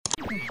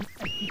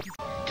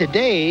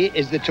today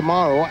is the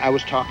tomorrow I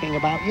was talking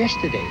about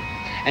yesterday.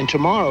 And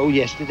tomorrow,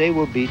 yesterday,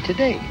 will be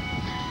today.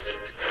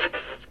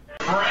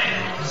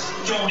 Friends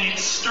don't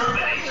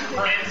exterminate.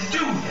 Friends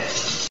do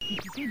this.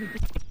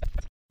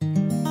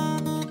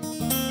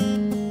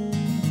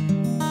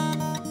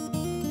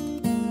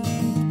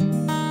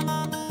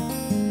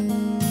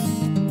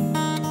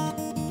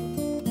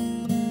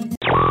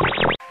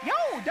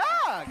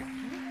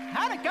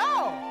 How'd it go?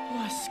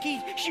 Oh,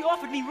 Skeet, she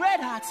offered me Red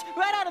Hots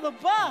right out of the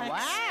box.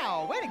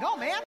 Wow, way to go,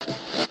 man.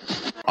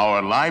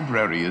 Our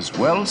library is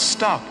well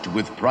stocked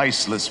with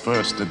priceless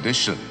first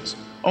editions.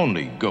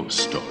 Only ghost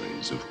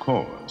stories, of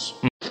course.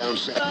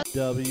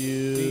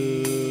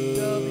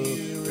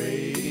 WDW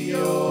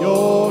Radio,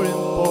 your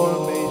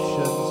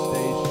information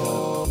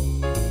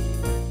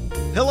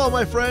station. Hello,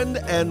 my friend,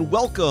 and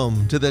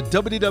welcome to the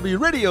WDW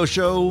Radio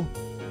Show,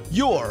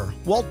 your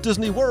Walt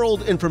Disney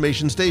World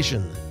information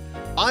station.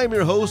 I'm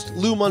your host,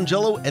 Lou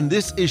Mongello, and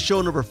this is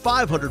show number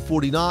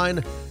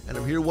 549, and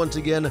I'm here once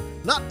again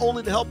not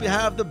only to help you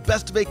have the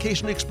best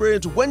vacation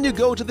experience when you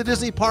go to the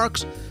Disney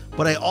parks,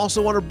 but I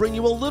also want to bring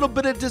you a little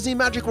bit of Disney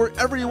magic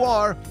wherever you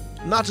are,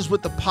 not just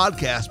with the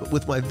podcast, but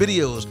with my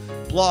videos,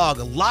 blog,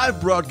 live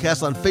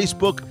broadcasts on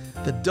Facebook,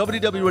 the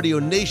WDW Radio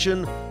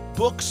Nation,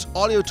 books,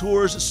 audio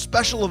tours,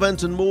 special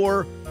events, and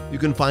more. You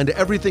can find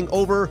everything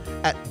over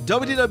at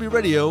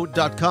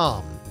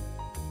WDWRadio.com.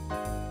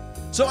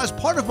 So as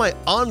part of my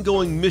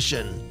ongoing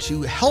mission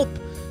to help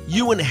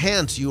you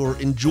enhance your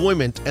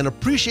enjoyment and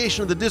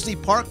appreciation of the Disney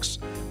parks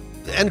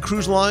and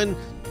cruise line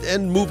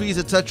and movies,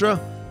 etc.,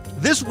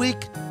 this week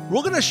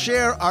we're going to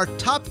share our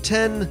top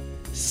 10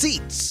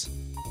 seats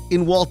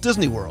in Walt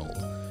Disney World.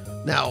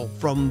 Now,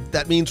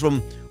 that means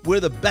from where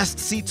the best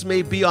seats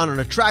may be on an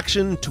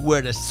attraction to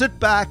where to sit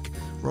back,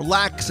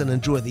 relax, and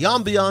enjoy the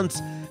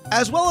ambiance,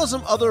 as well as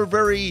some other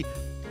very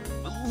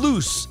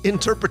loose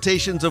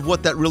interpretations of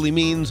what that really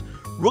means.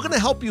 We're going to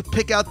help you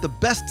pick out the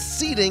best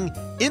seating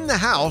in the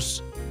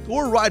house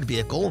or ride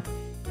vehicle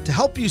to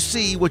help you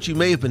see what you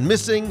may have been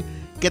missing,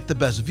 get the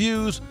best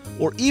views,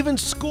 or even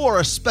score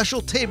a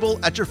special table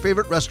at your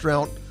favorite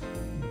restaurant,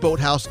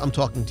 Boathouse, I'm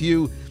talking to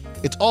you.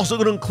 It's also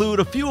going to include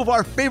a few of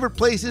our favorite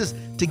places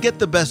to get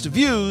the best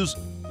views.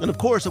 And of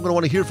course, I'm going to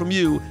want to hear from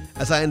you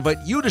as I invite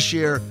you to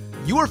share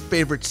your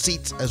favorite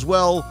seats as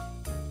well.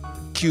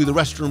 Cue the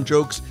restroom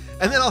jokes.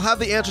 And then I'll have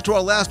the answer to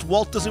our last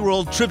Walt Disney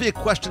World trivia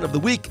question of the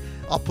week.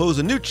 I'll pose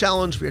a new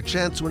challenge for your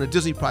chance to win a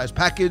Disney Prize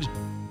package.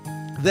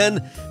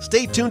 Then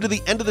stay tuned to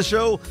the end of the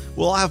show.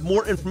 We'll have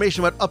more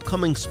information about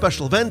upcoming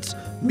special events,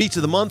 Meets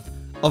of the Month,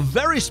 a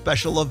very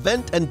special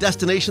event and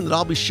destination that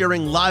I'll be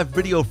sharing live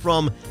video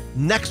from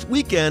next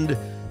weekend,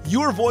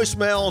 your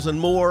voicemails, and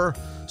more.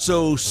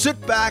 So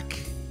sit back,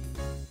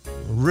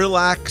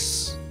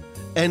 relax,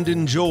 and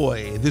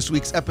enjoy this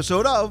week's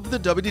episode of the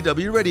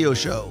WDW Radio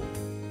Show.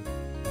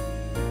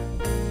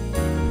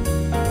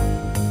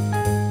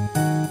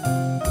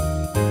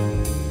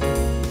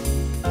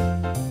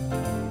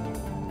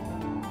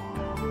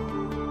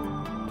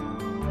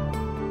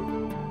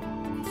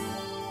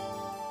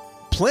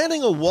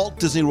 Planning a Walt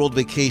Disney World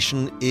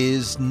vacation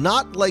is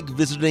not like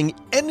visiting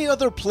any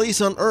other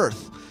place on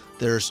Earth.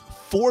 There's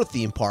 4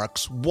 theme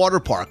parks, water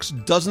parks,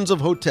 dozens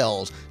of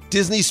hotels,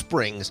 Disney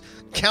Springs,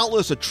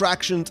 countless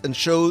attractions and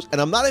shows,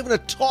 and I'm not even going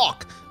to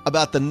talk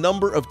about the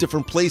number of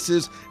different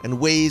places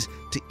and ways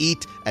to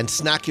eat and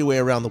snack your way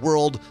around the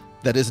world.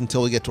 That is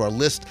until we get to our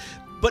list.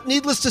 But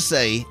needless to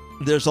say,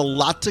 there's a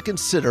lot to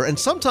consider, and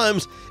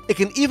sometimes it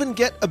can even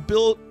get a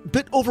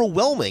bit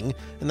overwhelming,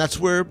 and that's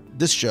where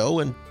this show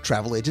and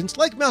travel agents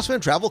like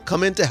Mousefan Travel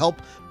come in to help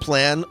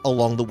plan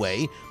along the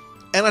way.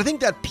 And I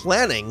think that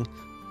planning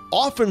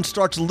often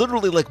starts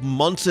literally like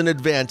months in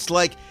advance.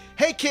 Like,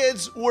 hey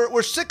kids,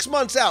 we're 6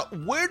 months out.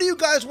 Where do you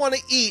guys want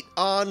to eat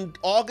on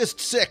August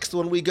 6th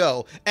when we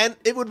go? And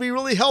it would be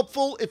really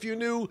helpful if you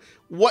knew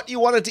what you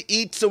wanted to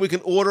eat so we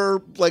can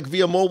order like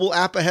via mobile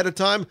app ahead of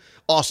time.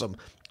 Awesome.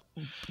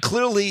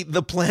 Clearly,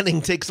 the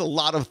planning takes a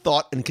lot of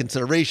thought and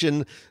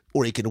consideration,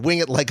 or you can wing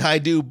it like I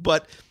do.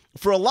 But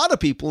for a lot of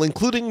people,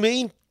 including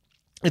me,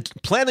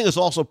 planning is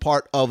also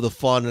part of the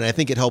fun, and I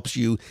think it helps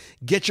you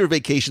get your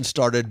vacation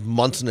started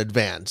months in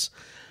advance.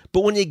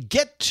 But when you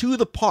get to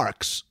the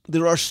parks,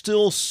 there are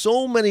still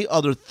so many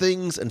other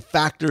things and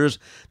factors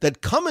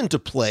that come into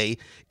play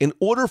in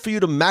order for you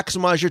to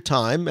maximize your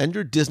time and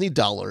your Disney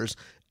dollars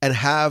and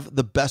have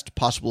the best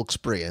possible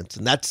experience.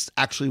 And that's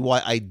actually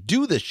why I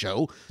do this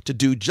show, to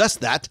do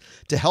just that,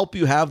 to help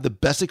you have the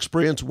best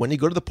experience when you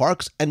go to the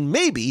parks, and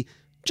maybe,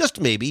 just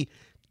maybe,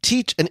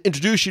 teach and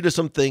introduce you to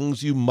some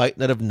things you might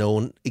not have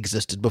known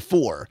existed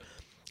before.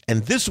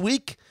 And this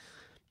week,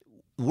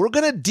 we're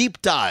going to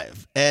deep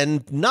dive,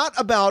 and not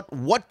about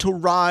what to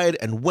ride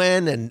and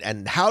when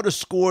and how to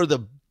score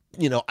the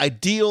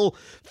ideal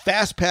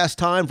fast pass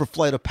time for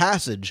Flight of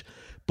Passage,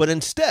 but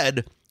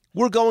instead,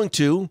 we're going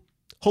to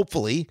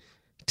hopefully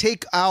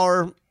take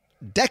our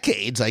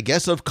decades, I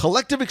guess, of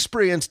collective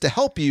experience to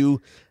help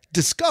you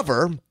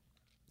discover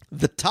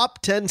the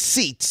top 10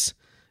 seats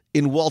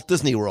in Walt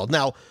Disney World.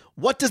 Now,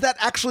 what does that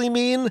actually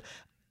mean?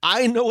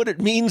 I know what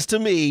it means to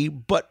me,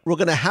 but we're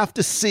going to have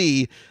to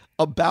see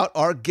about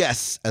our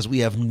guests, as we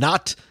have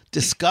not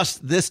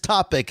discussed this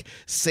topic,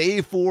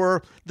 save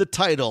for the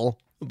title,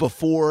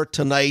 before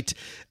tonight.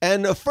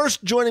 And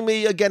first joining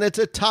me, again, it's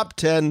a top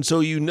 10,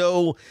 so you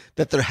know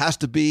that there has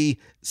to be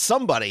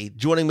somebody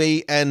joining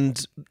me.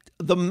 And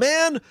the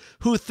man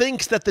who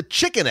thinks that the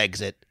chicken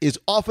exit is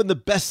often the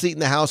best seat in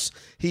the house,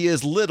 he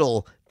is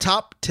little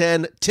top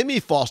 10 Timmy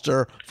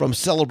Foster from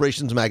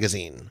Celebrations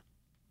Magazine.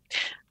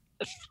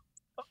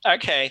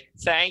 Okay,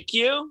 thank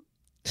you.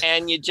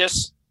 And you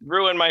just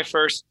ruined my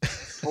first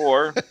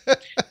four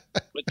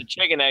with the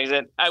chicken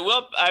exit. I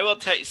will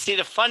tell you, see,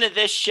 the fun of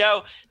this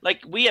show,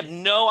 like, we have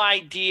no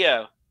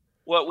idea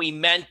what we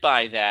meant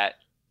by that.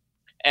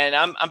 And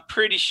I'm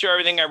pretty sure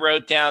everything I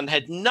wrote down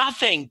had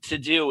nothing to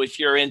do with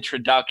your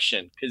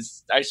introduction,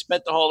 because I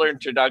spent the whole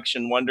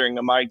introduction wondering,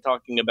 am I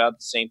talking about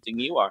the same thing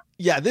you are?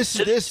 Yeah,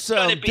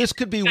 this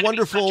could be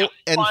wonderful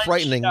and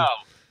frightening.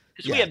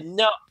 Because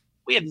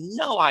we have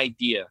no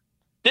idea.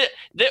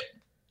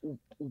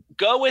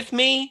 Go with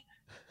me.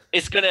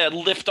 It's going to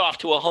lift off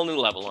to a whole new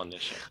level on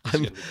this show.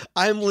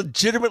 I'm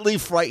legitimately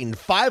frightened.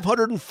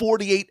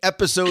 548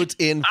 episodes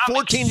in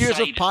 14 years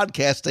of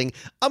podcasting.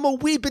 I'm a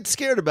wee bit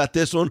scared about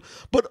this one.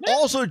 But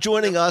also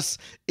joining us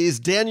is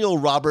Daniel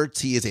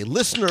Roberts. He is a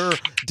listener,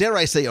 dare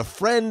I say a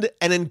friend,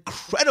 an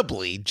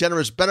incredibly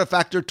generous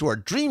benefactor to our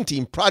Dream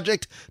Team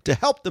project to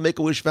help the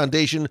Make-A-Wish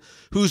Foundation,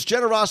 whose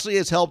generosity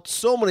has helped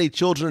so many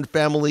children and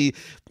family.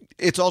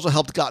 It's also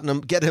helped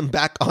get him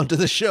back onto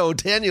the show.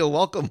 Daniel,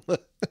 welcome.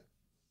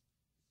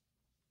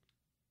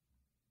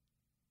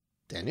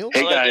 Daniel?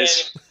 Hey,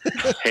 guys.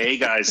 Hey,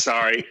 guys.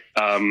 Sorry.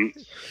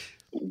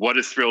 What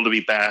a thrill to be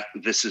back.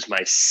 This is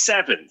my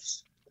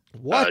seventh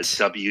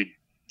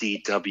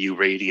WDW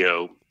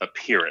radio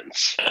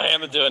appearance. I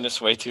have been doing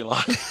this way too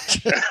long.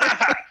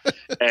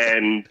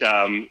 And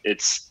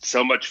it's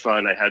so much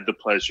fun. I had the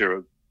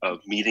pleasure of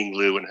meeting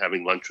Lou and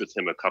having lunch with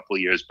him a couple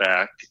years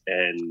back.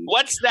 And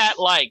what's that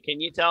like?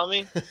 Can you tell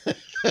me?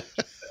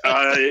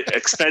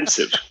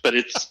 Expensive, but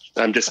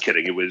I'm just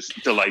kidding. It was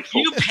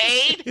delightful. You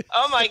paid?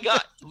 Oh my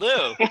God,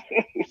 Lou,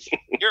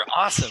 you're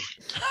awesome.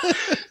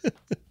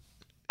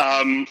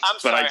 I'm sorry.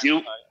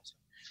 But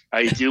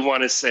I do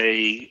want to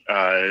say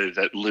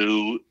that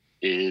Lou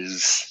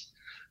is,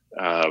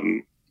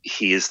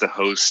 he is the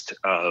host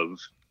of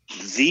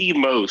the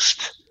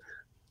most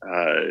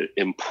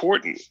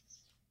important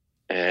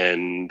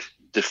and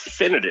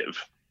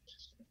definitive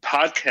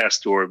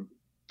podcast, or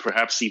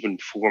perhaps even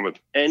form of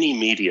any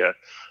media,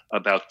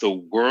 about the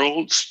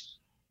world's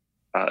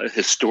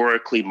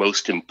historically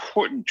most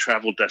important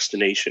travel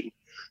destination.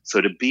 So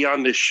to be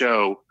on this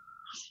show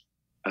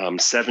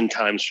 7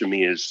 times for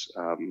me is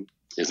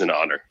an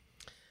honor.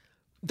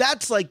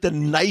 That's like the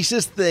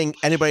nicest thing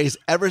anybody's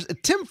ever.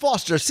 Tim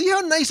Foster, see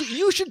how nice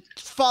you should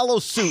follow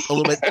suit a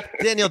little bit.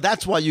 Daniel,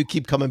 that's why you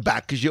keep coming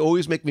back, because you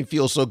always make me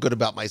feel so good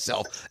about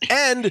myself.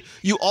 And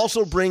you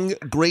also bring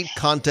great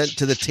content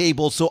to the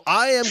table. So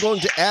I am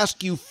going to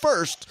ask you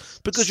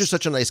first, because you're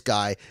such a nice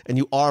guy and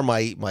you are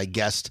my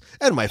guest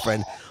and my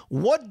friend.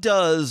 What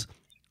does,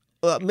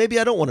 maybe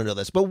I don't want to know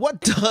this, but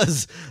what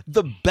does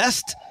the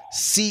best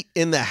seat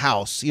in the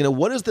house,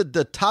 what is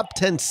the top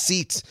 10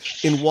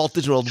 seats in Walt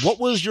Disney World? What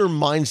was your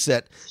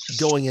mindset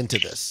going into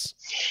this?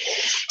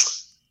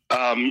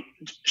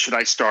 Should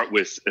I start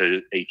with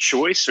a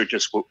choice, or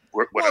just what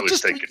I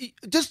was thinking?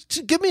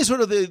 Just give me sort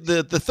of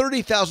the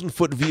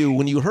 30,000-foot view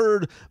when you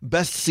heard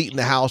best seat in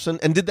the house,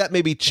 and did that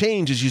maybe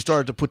change as you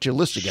started to put your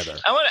list together?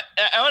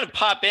 I want to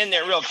pop in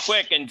there real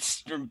quick and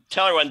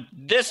tell everyone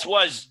this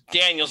was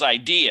Daniel's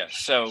idea.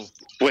 So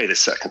wait a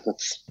second.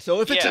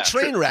 So if it's a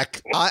train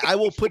wreck, I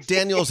will put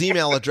Daniel's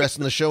email address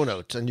in the show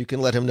notes, and you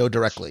can let him know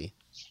directly.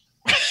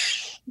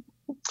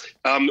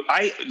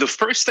 The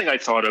first thing I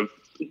thought of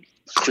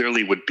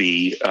clearly would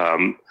be,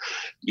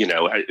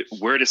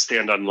 where to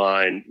stand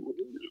online,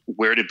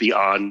 where to be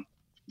on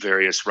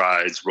various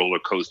rides, roller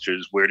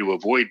coasters, where to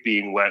avoid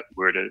being wet,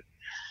 where to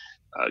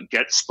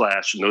get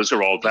splashed, and those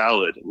are all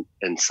valid.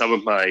 And some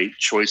of my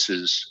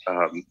choices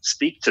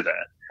speak to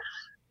that.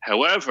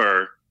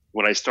 However,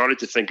 when I started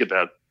to think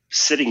about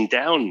sitting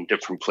down in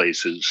different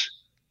places,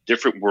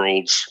 different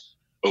worlds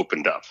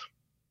opened up.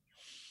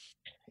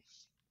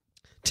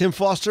 Tim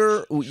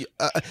Foster,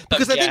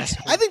 because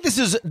I think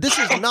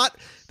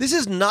this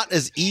is not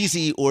as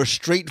easy or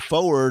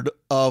straightforward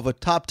of a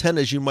top 10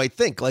 as you might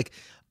think. Like,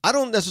 I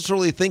don't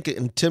necessarily think,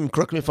 and Tim,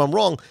 correct me if I'm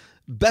wrong,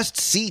 best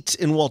seats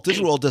in Walt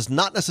Disney World does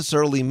not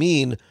necessarily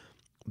mean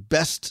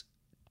best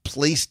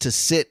place to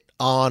sit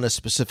on a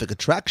specific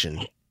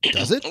attraction,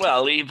 does it?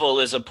 Well, evil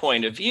is a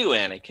point of view,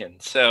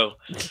 Anakin. So,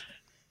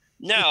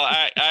 no,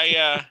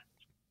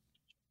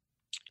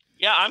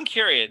 yeah, I'm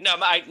curious. No,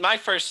 my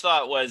first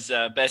thought was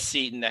best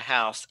seat in the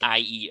house,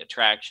 i.e.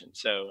 attraction.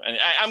 So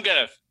I'm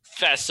going to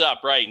fess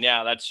up right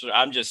now.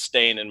 I'm just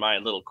staying in my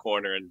little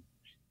corner and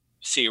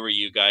see where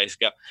you guys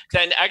go.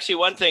 And actually,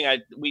 one thing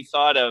we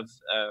thought of,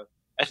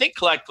 I think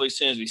collectively as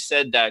soon as we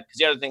said that, because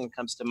the other thing that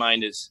comes to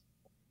mind is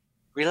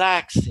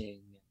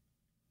relaxing,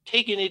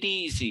 taking it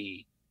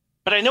easy,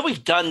 but I know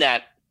we've done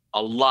that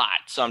a lot.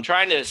 So I'm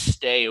trying to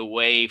stay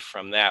away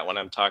from that when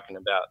I'm talking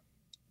about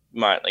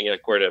where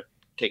to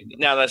take.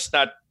 Now that's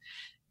not.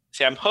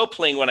 See, I'm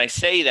hoping when I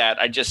say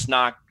that, I just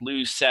knock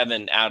Lose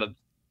 7 out of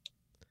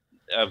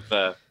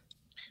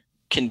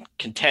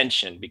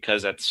contention,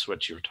 because that's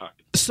what you were talking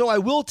about. So I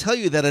will tell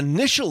you that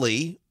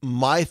initially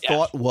my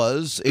thought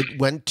was it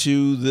went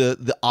to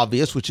the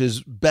obvious, which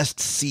is best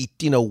seat,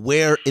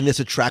 where in this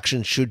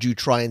attraction should you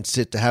try and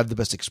sit to have the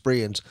best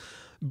experience.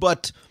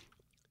 But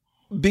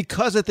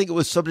because I think it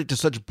was subject to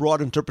such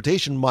broad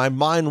interpretation, my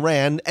mind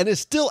ran, and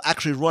is still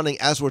actually running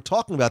as we're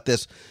talking about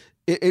this,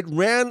 it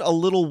ran a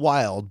little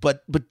wild.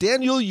 But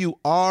Daniel, you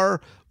are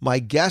my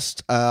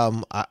guest.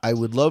 I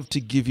would love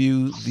to give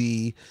you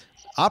the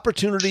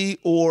opportunity,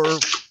 or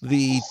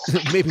the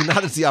maybe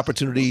not as the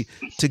opportunity,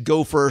 to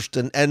go first,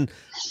 and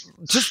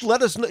just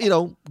let us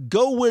know,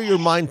 go where your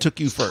mind took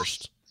you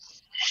first.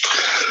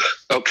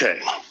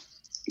 Okay.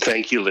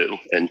 Thank you, Lou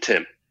and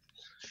Tim.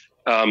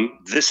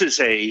 This is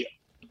a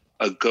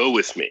go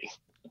with me.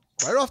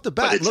 Right off the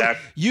bat. Look,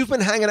 you've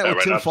been hanging out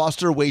with Tim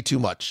Foster way too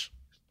much.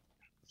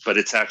 But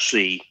it's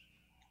actually,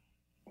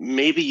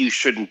 maybe you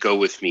shouldn't go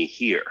with me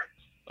here.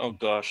 Oh,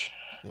 gosh.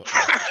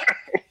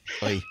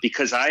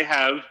 Because I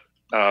have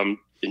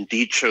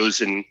indeed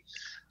chosen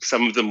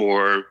some of the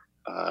more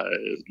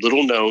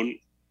little known,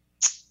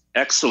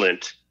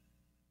 excellent,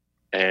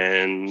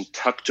 and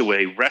tucked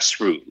away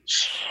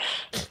restrooms.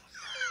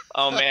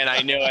 Oh man,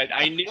 I knew it.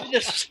 I knew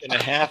this was going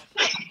to happen.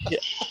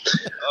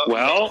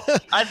 Well,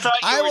 I thought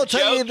I will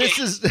tell you,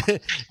 joking.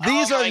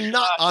 these are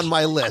not on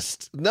my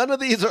list. None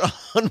of these are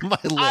on my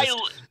list.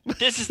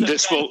 This is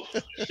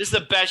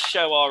the best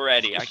show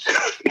already.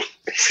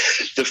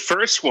 The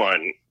first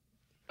one,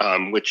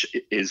 which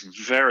is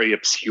very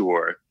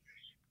obscure,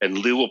 and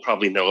Lou will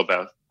probably know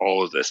about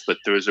all of this, but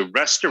there is a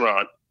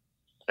restaurant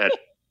at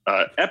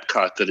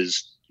Epcot that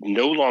is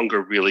no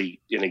longer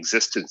really in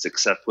existence,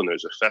 except when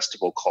there's a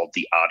festival called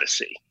the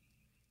Odyssey.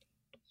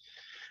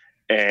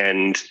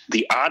 And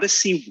the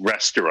Odyssey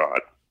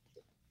restaurant,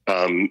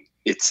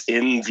 it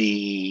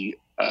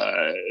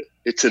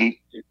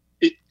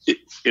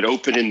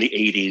opened in the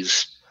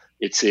 80s.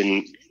 It's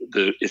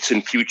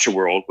in Future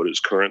World, what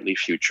is currently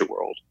Future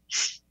World.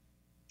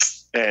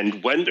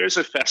 And when there's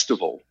a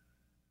festival,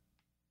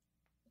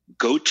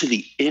 go to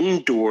the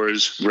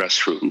indoors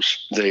restrooms.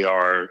 They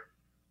are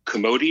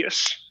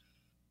commodious.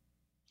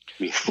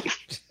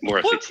 More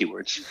FAT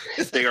words.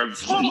 They are.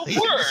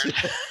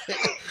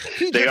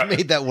 He just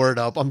made that word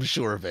up. I'm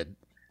sure of it.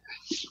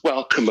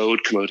 Well,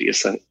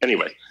 commodious.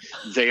 Anyway,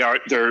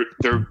 they're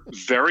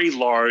very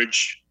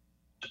large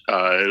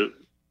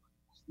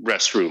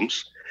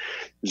restrooms.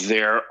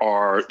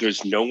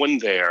 There's no one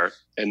there,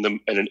 and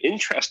an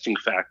interesting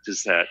fact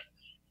is that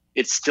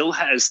it still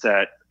has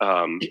that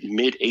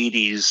mid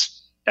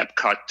 '80s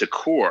Epcot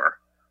decor,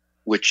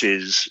 which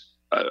is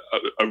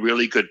a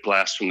really good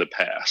blast from the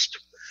past.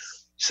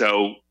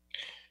 So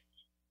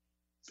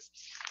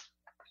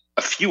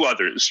a few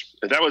others,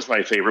 and that was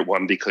my favorite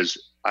one because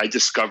I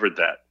discovered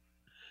that,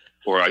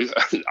 or I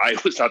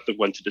was not the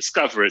one to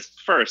discover it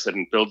first. I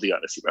didn't build the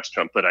Odyssey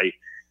restaurant, but I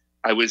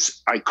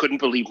couldn't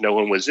believe no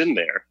one was in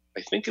there.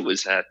 I think it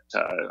was at,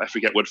 I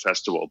forget what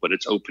festival, but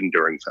it's open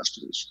during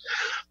festivals.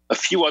 A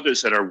few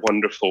others that are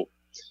wonderful.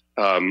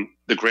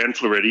 The Grand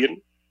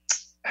Floridian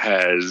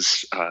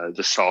has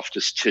the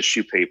softest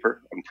tissue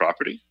paper on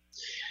property.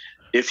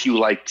 If you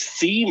like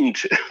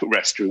themed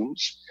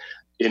restrooms,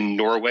 in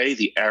Norway,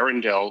 the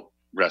Arendelle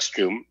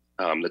restroom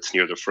that's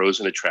near the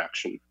Frozen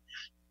attraction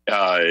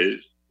is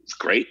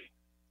great.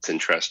 It's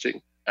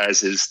interesting,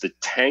 as is the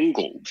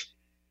Tangled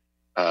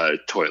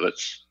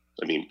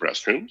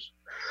restrooms.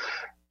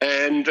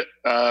 And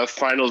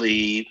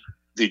finally,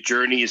 the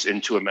Journeys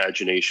into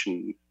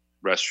Imagination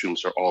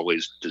restrooms are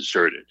always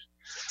deserted.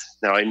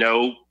 Now, I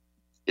know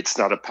it's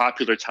not a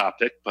popular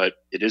topic, but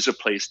it is a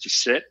place to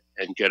sit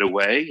and get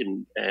away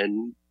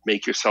and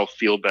make yourself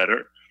feel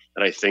better.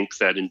 And I think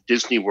that in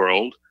Disney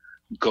World,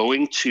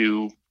 going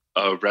to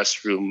a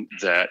restroom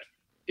that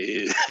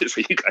is, for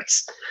you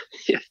guys,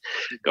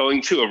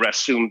 going to a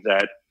restroom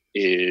that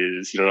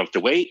is, you don't have to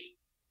wait,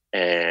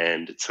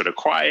 and it's sort of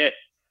quiet,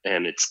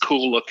 and it's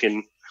cool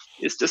looking,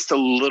 is just a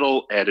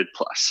little added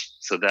plus.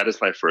 So that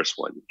is my first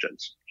one,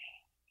 Jensen.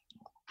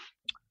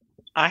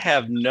 I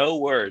have no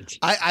words.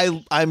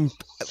 I'm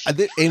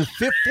in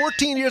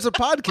 14 years of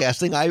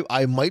podcasting,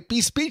 I might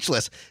be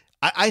speechless.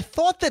 I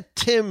thought that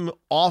Tim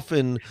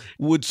often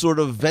would sort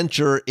of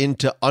venture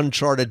into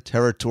uncharted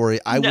territory.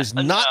 I was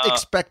not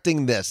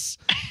expecting this,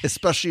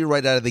 especially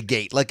right out of the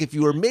gate. Like if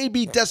you were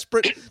maybe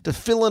desperate to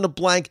fill in a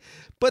blank,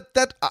 but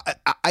that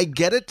I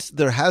get it.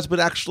 There has been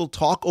actual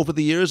talk over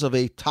the years of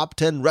a top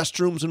 10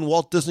 restrooms in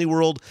Walt Disney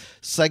World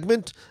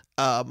segment.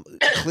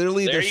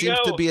 Clearly, there seems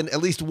to be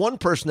at least one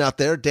person out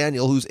there,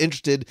 Daniel, who's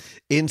interested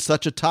in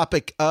such a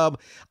topic. I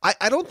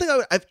don't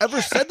think I've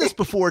ever said this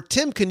before.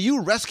 Tim, can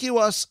you rescue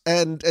us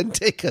and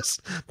take us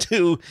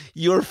to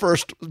your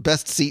first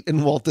best seat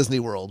in Walt Disney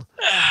World?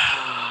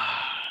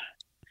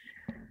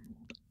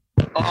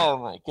 Oh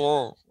my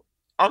God.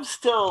 I'm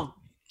still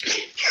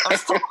I'm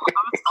still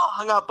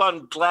hung up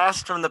on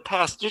Blast from the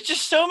Past. There's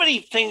just so many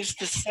things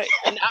to say.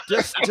 And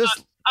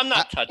I'm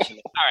not touching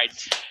it. All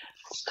right.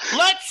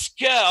 Let's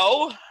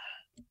go.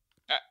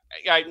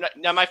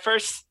 Now, my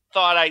first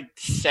thought I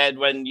said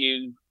when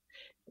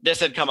this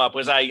had come up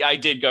was I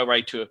did go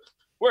right to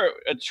where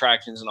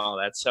attractions and all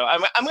that. So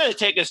I'm going to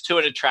take us to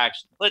an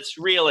attraction. Let's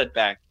reel it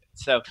back.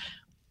 So,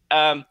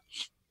 and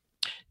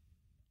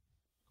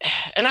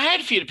I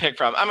had a few to pick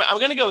from. I'm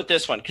going to go with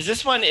this one because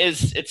this one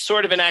it's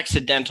sort of an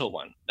accidental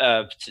one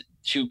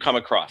to come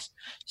across.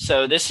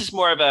 So this is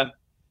more of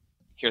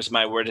here's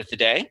my word of the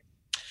day,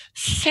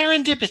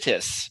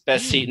 serendipitous.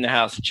 Best seat in the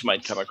house that you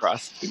might come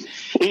across.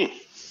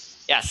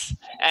 Yes.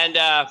 And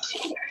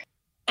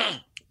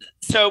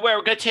so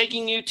we're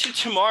taking you to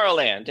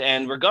Tomorrowland,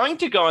 and we're going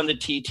to go on the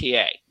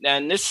TTA.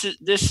 And this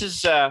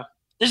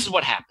is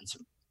what happens.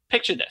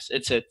 Picture this.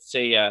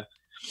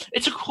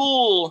 It's a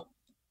cool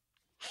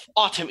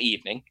autumn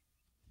evening.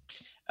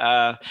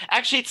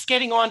 Actually, it's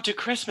getting on to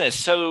Christmas,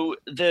 so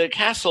the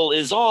castle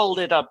is all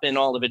lit up in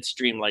all of its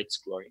dreamlight's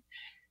glory.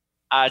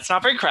 It's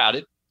not very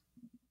crowded.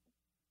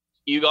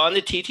 You go on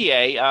the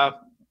TTA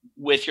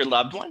with your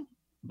loved one,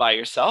 by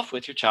yourself,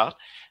 with your child.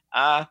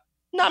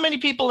 Not many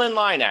people in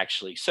line,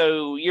 actually.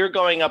 So you're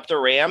going up the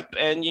ramp,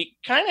 and you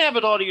kind of have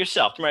it all to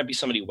yourself. There might be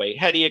somebody way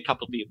ahead of you, a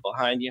couple people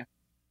behind you.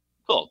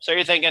 Cool. So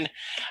you're thinking,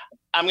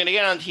 I'm going to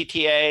get on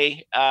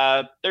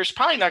TTA. There's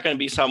probably not going to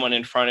be someone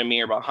in front of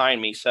me or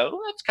behind me,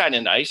 so that's kind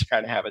of nice,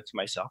 kind of have it to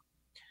myself.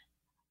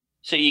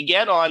 So you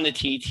get on the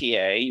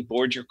TTA, you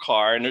board your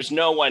car, and there's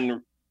no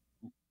one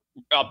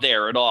up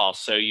there at all,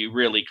 so you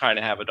really kind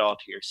of have it all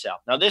to yourself.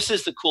 Now, this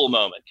is the cool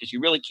moment, because you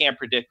really can't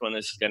predict when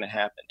this is going to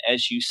happen.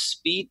 As you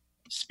speed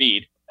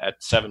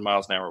at 7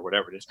 miles an hour or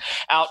whatever it is,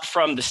 out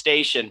from the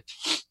station,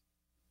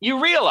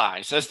 you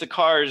realize as the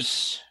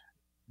cars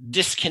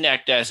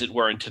disconnect, as it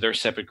were, into their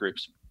separate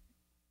groups,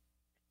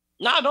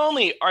 not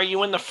only are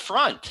you in the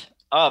front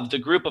of the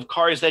group of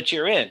cars that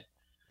you're in,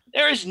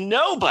 there is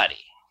nobody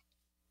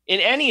in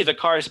any of the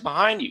cars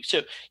behind you.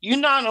 So you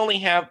not only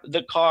have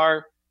the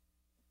car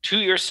to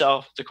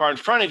yourself, the car in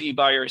front of you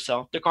by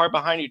yourself, the car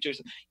behind you to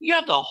yourself, you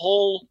have the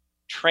whole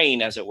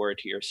train, as it were,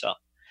 to yourself.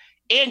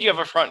 And you have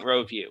a front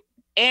row view.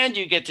 And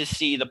you get to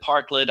see the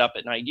park lit up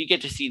at night. You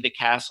get to see the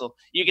castle.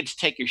 You get to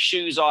take your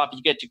shoes off.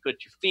 You get to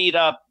put your feet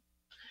up,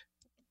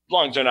 as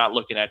long as they're not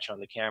looking at you on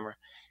the camera.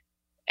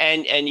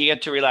 And you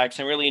get to relax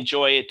and really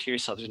enjoy it to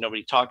yourself. There's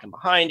nobody talking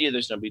behind you.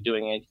 There's nobody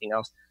doing anything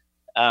else.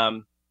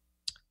 And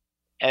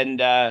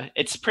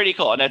it's pretty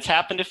cool. And it's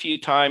happened a few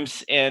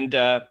times. And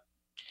I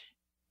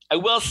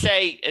will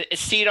say, a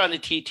seat on the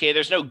TTA,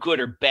 there's no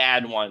good or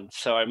bad one.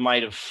 So I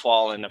might have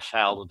fallen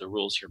afoul of the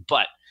rules here.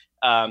 But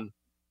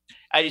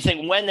I just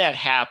think when that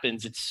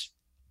happens, it's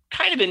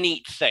kind of a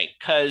neat thing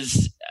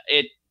because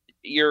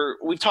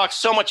we've talked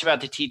so much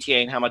about the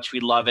TTA and how much we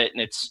love it,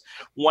 and it's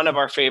one of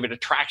our favorite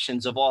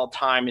attractions of all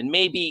time, and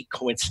maybe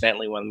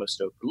coincidentally one of the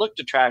most overlooked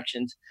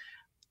attractions.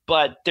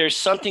 But there's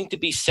something to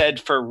be said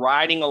for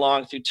riding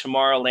along through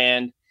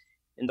Tomorrowland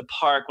in the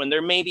park when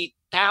there may be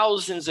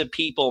thousands of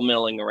people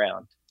milling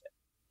around,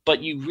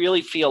 but you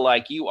really feel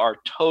like you are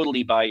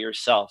totally by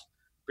yourself.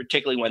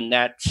 Particularly when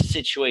that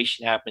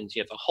situation happens,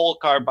 you have the whole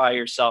car by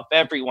yourself,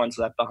 everyone's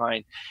left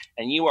behind,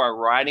 and you are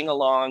riding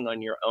along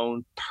on your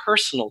own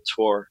personal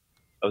tour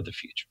of the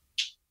future.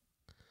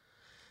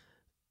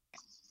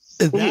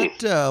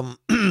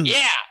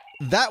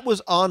 That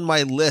was on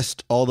my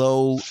list,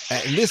 although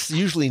and this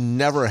usually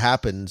never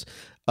happens.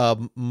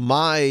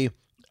 My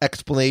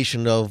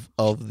explanation of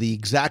the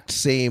exact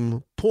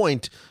same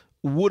point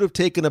would have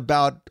taken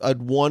about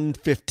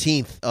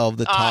 1/15 of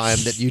the time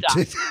that you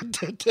did,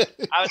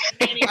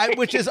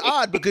 which is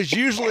odd because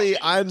usually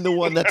I'm the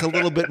one that's a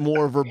little bit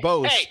more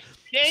verbose. Hey,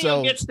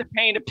 Daniel gets to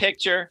paint a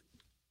picture.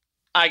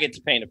 I get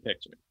to paint a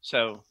picture.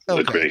 So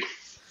okay.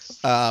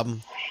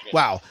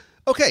 Wow.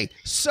 Okay.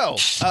 So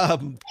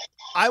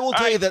I will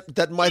tell you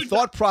that my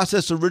thought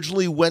process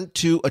originally went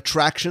to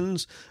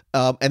attractions,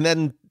 and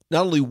then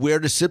not only where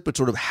to sit, but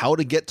sort of how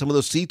to get some of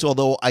those seats,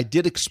 although I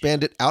did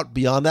expand it out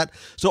beyond that.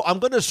 So I'm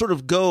going to sort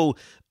of go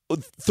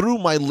through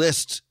my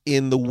list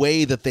in the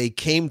way that they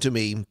came to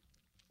me,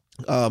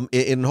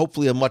 in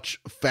hopefully a much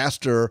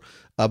faster,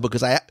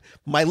 because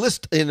my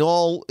list in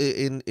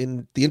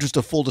the interest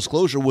of full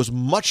disclosure was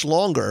much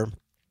longer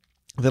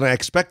than I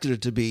expected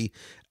it to be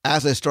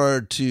as I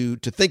started to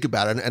think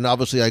about it. And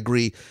obviously I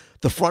agree,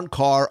 the front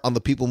car on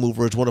the People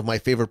Mover is one of my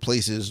favorite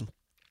places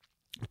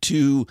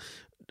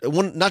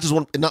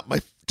not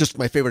my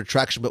favorite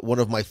attraction, but one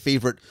of my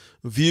favorite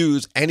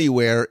views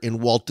anywhere in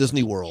Walt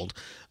Disney World.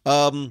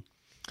 From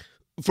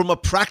a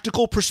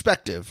practical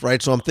perspective,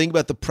 right? So I'm thinking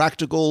about the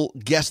practical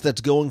guest that's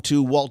going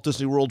to Walt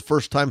Disney World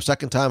first time,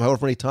 second time,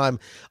 however many time.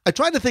 I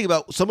tried to think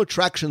about some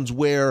attractions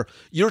where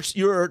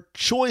your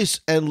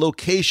choice and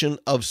location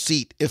of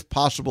seat, if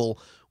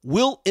possible,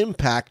 will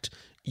impact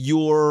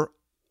your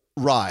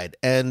ride.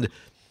 And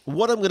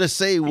what I'm going to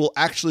say will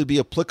actually be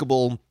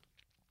applicable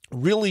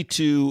really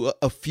to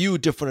a few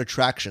different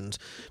attractions,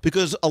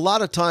 because a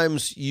lot of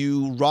times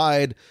you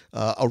ride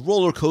a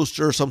roller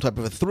coaster, some type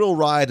of a thrill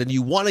ride, and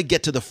you want to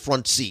get to the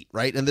front seat,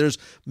 right? And there's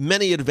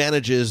many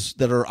advantages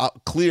that are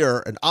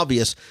clear and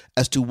obvious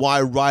as to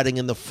why riding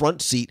in the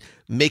front seat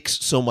makes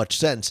so much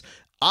sense.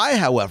 I,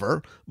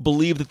 however,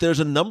 believe that there's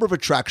a number of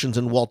attractions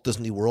in Walt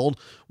Disney World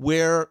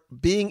where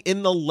being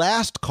in the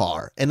last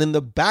car and in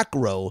the back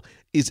row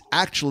is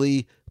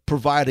actually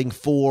providing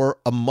for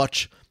a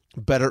much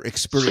better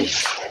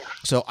experience.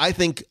 So I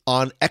think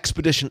on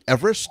Expedition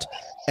Everest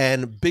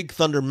and Big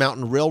Thunder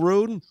Mountain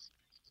Railroad,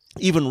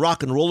 even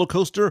Rock and Roller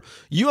Coaster,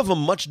 you have a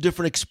much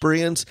different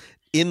experience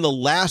in the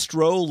last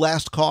row,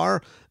 last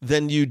car,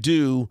 than you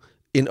do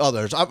in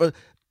others.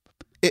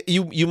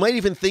 You might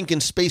even think in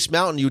Space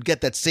Mountain you'd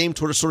get that same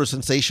sort of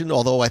sensation,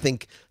 although I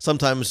think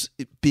sometimes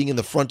being in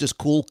the front is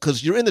cool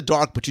because you're in the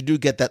dark, but you do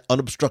get that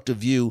unobstructed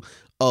view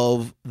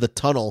of the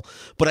tunnel.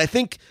 But I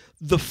think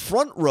the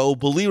front row,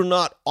 believe it or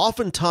not,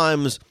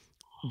 oftentimes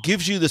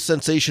gives you the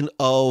sensation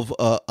of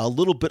a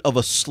little bit of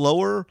a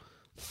slower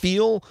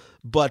feel,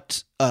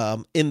 but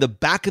in the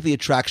back of the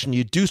attraction,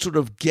 you do sort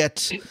of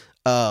get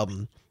a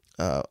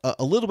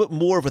little bit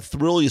more of a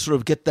thrill. You sort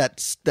of get that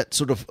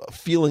sort of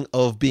feeling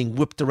of being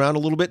whipped around a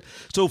little bit.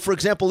 So, for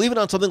example, even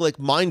on something like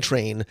Mine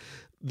Train,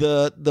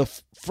 the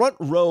front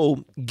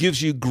row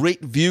gives you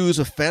great views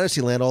of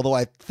Fantasyland, although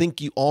I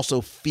think you also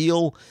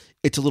feel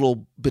it's a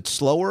little bit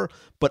slower.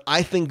 But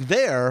I think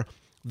there,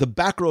 the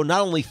back row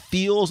not only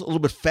feels a little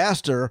bit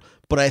faster,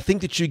 but I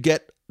think that you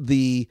get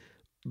the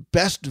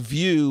best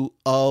view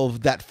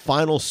of that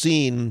final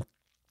scene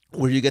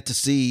where you get to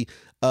see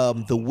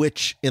the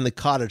witch in the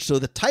cottage. So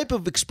the type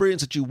of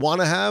experience that you want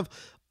to have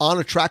on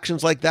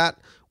attractions like that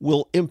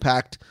will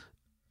impact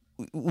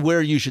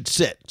where you should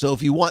sit. So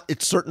if you want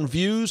it's certain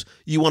views,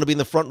 you want to be in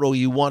the front row,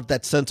 you want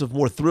that sense of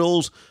more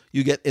thrills,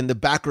 you get in the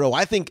back row.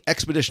 I think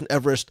Expedition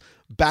Everest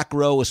back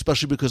row,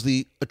 especially because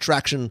the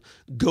attraction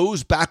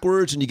goes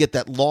backwards and you get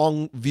that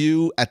long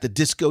view at the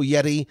Disco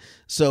Yeti.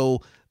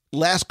 So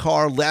last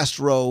car, last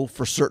row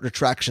for certain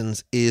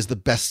attractions is the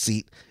best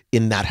seat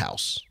in that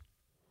house.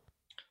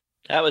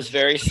 That was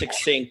very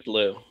succinct,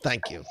 Lou.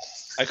 Thank you.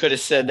 I could have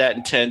said that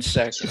in 10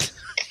 seconds.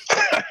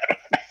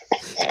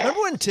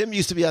 Remember when Tim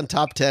used to be on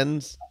top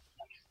 10s?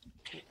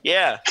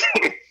 Yeah.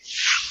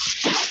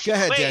 Go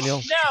ahead, Daniel.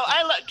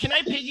 No, can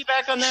I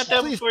piggyback on that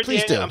though?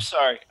 Please Daniel? do. I'm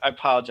sorry. I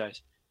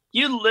apologize.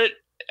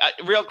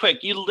 Real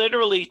quick. You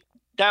literally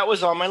that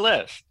was on my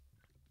list.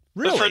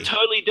 Really? But for a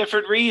totally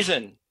different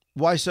reason.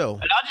 Why so?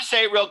 And I'll just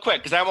say it real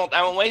quick because I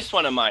won't waste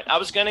one of mine. I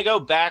was going to go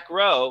back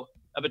row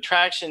of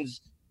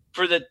attractions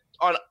for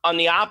on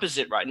the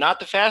opposite ride,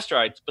 not the fast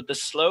rides, but the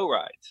slow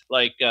rides,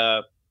 like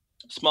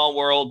Small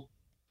World,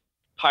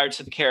 Pirates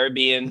of the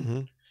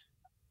Caribbean,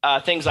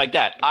 things like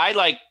that. I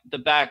like the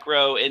back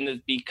row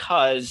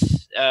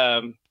because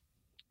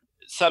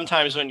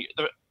sometimes when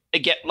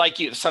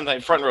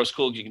sometimes front row is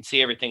cool because you can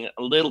see everything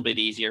a little bit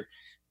easier.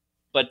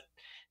 But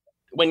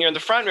when you're in the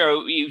front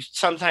row, you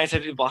sometimes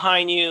have people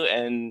behind you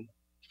and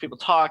people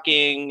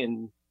talking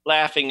and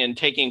laughing and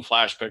taking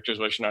flash pictures,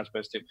 which you're not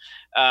supposed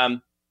to.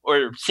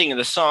 Or singing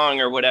the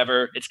song or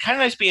whatever. It's kind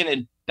of nice being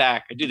in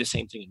back. I do the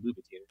same thing in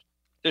movie theaters.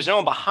 There's no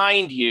one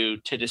behind you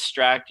to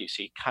distract you,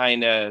 so you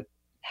kind of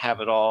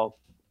have it all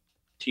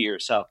to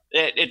yourself.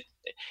 If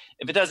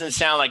it doesn't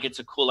sound like it's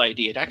a cool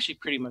idea, it actually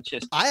pretty much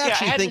is. I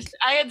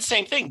had the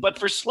same thing, but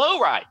for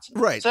slow rides.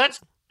 Right. So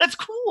that's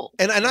cool.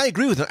 And I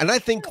agree with it. And I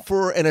think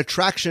for an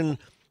attraction,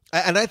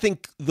 and I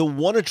think the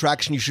one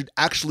attraction you should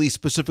actually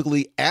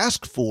specifically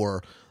ask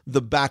for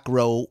the back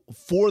row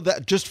for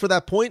that, just for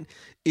that point,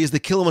 is the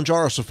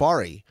Kilimanjaro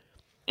Safari.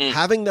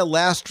 Having the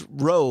last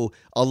row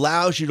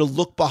allows you to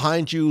look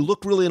behind you,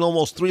 look really in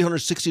almost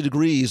 360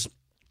 degrees,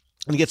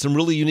 and get some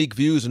really unique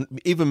views, and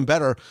even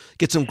better,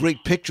 get some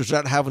great pictures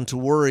without having to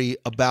worry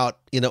about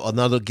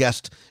another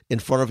guest in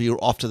front of you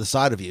or off to the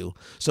side of you.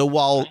 So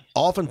while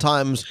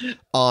oftentimes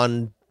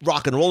on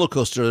Rock and Roller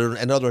Coaster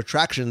and other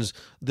attractions,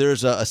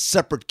 there's a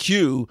separate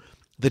queue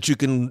that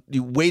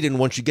you wait in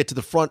once you get to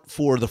the front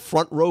for the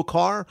front row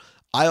car,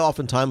 I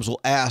oftentimes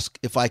will ask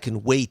if I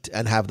can wait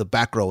and have the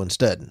back row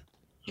instead.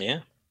 Yeah.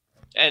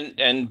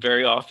 And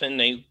very often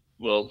they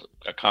will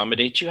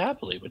accommodate you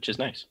happily, which is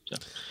nice. So.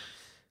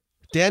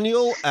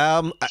 Daniel,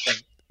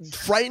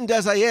 frightened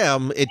as I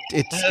am,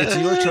 it's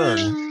your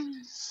turn.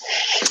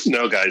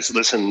 No, guys,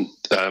 listen.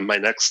 My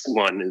next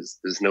one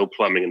there's no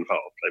plumbing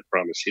involved. I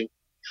promise you.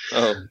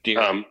 Oh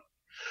dear.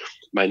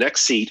 My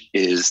next seat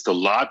is the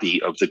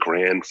lobby of the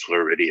Grand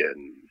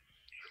Floridian.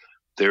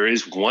 There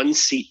is one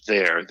seat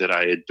there that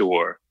I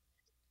adore,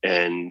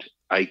 and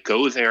I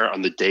go there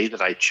on the day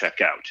that I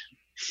check out,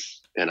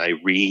 and I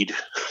read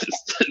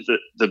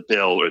the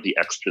bill or the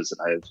extras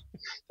that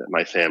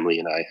my family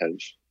and I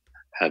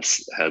have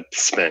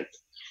spent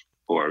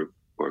or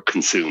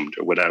consumed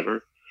or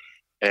whatever,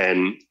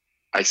 and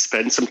I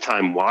spend some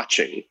time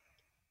watching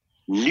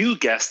new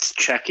guests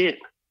check in.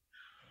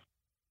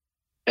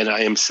 And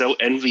I am so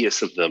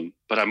envious of them,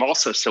 but I'm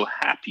also so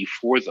happy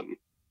for them.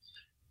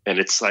 And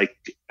it's like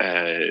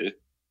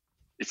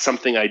it's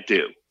something I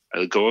do.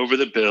 I go over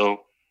the bill,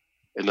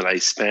 and then I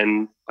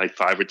spend like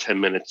 5 or 10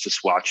 minutes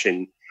just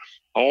watching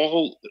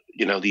all,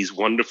 these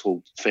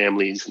wonderful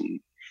families,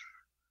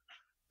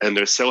 and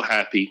they're so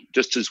happy,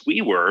 just as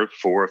we were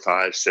 4 or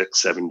 5,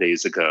 6, 7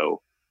 days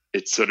ago.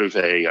 It's sort of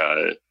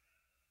a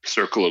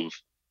circle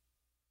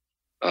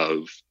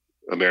of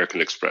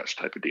American Express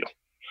type of deal.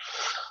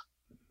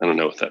 I don't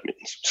know what that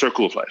means.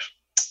 Circle of life.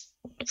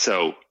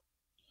 So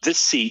this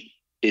seat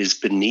is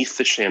beneath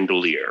the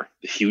chandelier,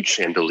 the huge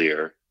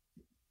chandelier,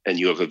 and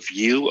you have a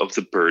view of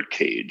the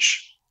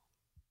birdcage.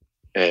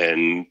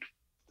 And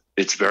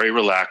it's very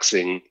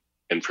relaxing.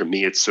 And for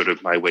me, it's sort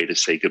of my way to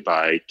say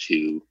goodbye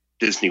to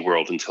Disney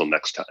World until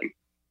next time.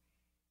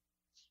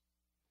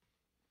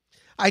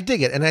 I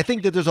dig it. And I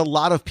think that there's a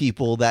lot of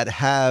people that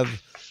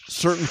have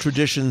certain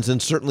traditions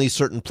and certainly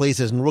certain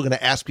places. And we're going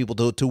to ask people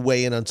to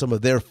weigh in on some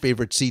of their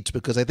favorite seats,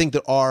 because I think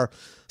there are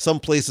some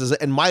places,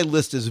 and my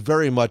list is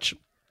very much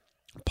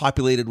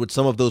populated with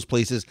some of those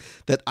places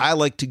that I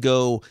like to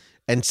go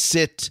and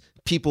sit,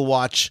 people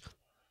watch,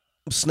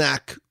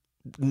 snack,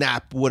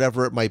 nap,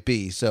 whatever it might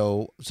be.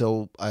 So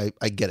I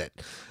get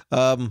it.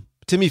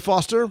 Timmy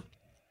Foster.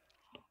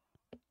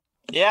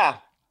 Yeah.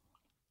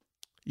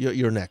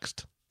 You're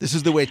next. This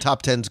is the way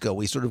top 10s go.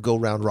 We sort of go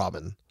round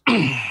robin.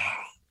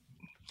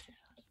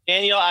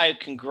 Daniel, I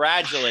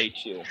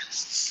congratulate you,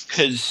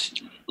 because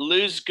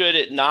Lou's good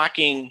at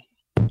knocking,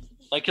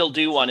 like he'll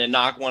do one and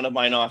knock one of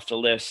mine off the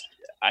list.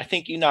 I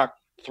think you knocked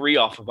 3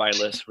 off of my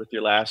list with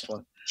your last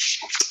one.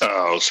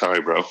 Oh,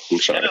 sorry, bro. I'm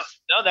sorry.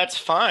 No, that's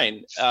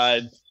fine.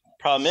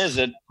 Problem is,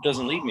 it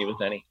doesn't leave me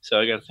with any, so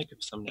I got to think of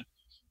something.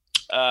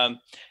 Now,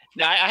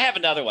 I have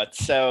another one.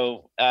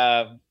 So,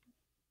 kind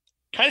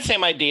of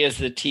same idea as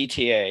the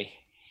TTA.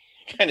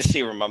 Kind of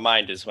see where my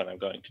mind is when I'm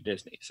going to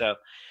Disney. So,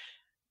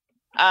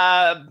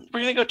 we're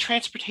going to go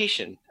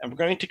transportation, and we're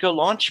going to go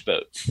launch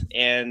boats.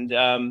 And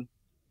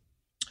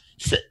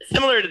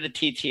similar to the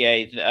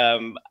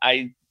TTA,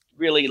 I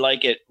really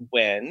like it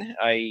when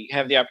I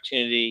have the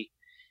opportunity.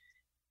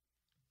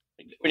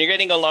 When you're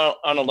getting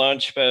on a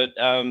launch boat,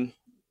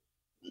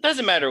 it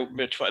doesn't matter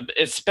which one,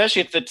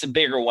 especially if it's a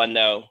bigger one,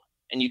 though,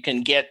 and you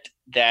can get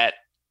that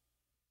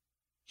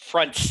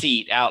front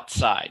seat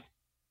outside.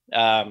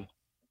 On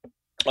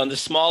the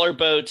smaller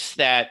boats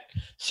that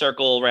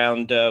circle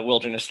around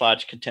Wilderness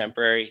Lodge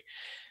Contemporary,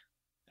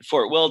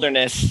 Fort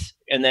Wilderness,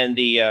 and then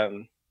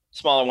the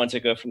smaller ones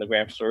that go from the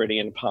Grand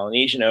Floridian and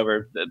Polynesian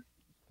over,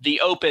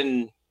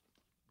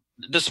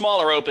 the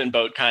smaller open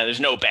boat there's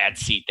no bad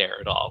seat there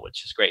at all,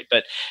 which is great.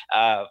 But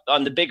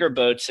on the bigger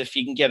boats, if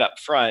you can get up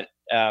front,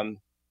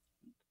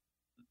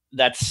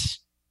 that's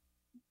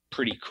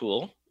pretty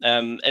cool.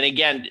 And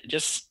again,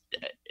 just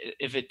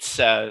if it's,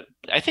 I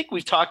think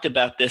we've talked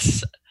about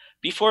this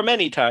before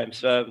many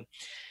times.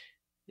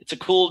 It's a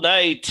cool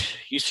night.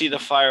 You see the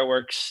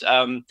fireworks.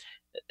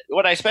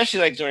 What I especially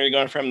like is when you're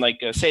going from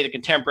say the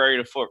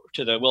Contemporary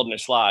to the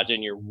Wilderness Lodge,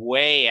 and you're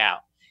way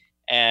out.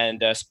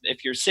 And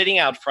if you're sitting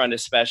out front,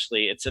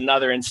 especially, it's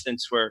another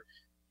instance where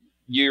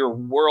you're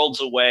worlds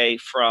away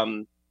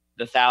from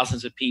the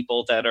thousands of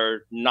people that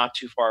are not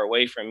too far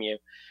away from you.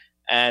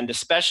 And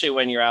especially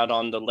when you're out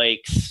on the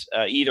lakes,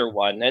 either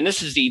one. And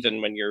this is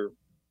even when you're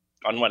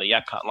on one of the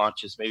Epcot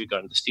launches, maybe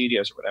going to the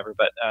studios or whatever.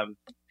 But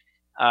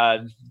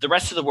the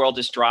rest of the world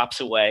just drops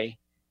away,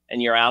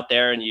 and you're out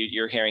there, and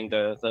you're hearing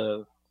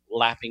the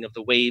lapping of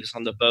the waves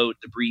on the boat,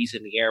 the breeze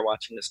in the air,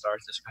 watching the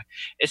stars in the sky.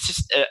 It's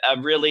just a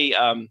really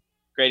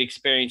great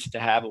experience to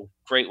have, a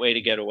great way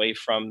to get away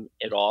from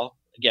it all.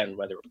 Again,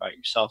 whether by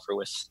yourself or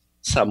with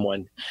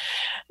someone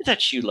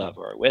that you love,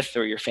 or with,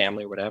 or your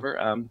family or whatever.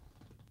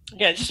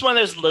 Again, it's just one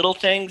of those little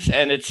things,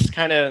 and it's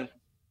kind of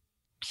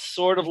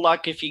sort of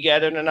luck if you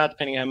get it or not,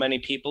 depending on how many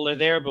people are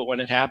there. But when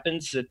it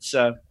happens, it's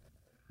a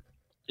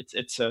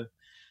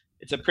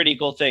pretty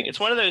cool thing. It's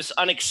one of those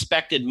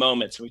unexpected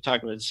moments. We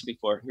talked about this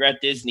before. You're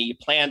at Disney, you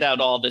planned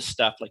out all this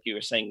stuff, like you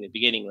were saying in the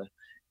beginning.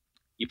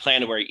 You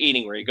plan where you're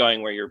eating, where you're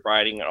going, where you're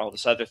riding, and all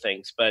this other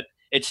things. But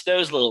it's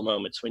those little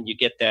moments when you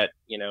get that,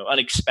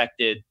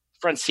 unexpected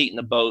front seat in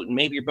the boat, and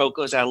maybe your boat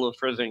goes out a little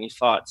further than you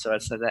thought. So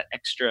it's that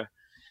extra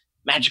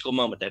magical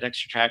moment, that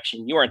extra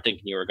attraction you weren't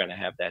thinking you were going to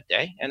have that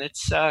day. And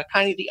it's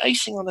kind of the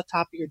icing on the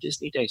top of your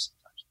Disney day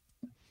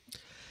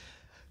sometimes.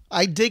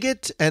 I dig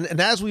it. And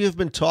as we have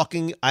been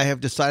talking, I have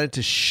decided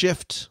to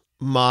shift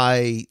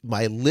my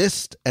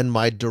list and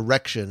my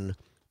direction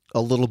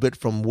a little bit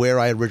from where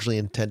I originally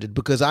intended,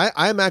 because I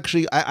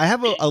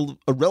have a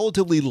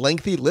relatively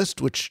lengthy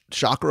list, which,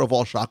 shocker of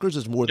all shockers,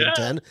 is more than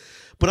 10.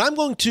 But I'm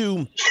going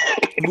to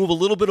move a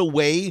little bit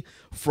away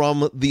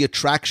from the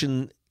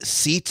attraction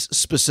seats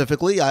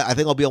specifically. I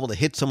think I'll be able to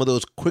hit some of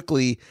those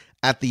quickly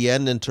at the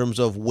end in terms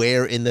of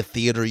where in the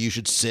theater you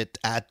should sit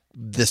at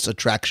this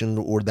attraction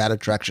or that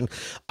attraction.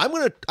 I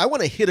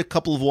want to hit a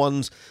couple of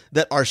ones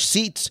that are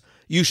seats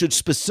you should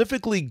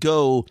specifically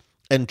go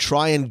and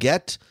try and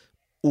get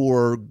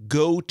or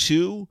go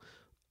to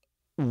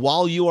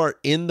while you are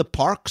in the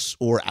parks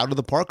or out of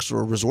the parks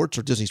or resorts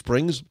or Disney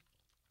Springs,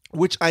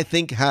 which I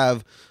think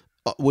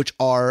which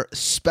are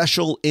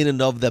special in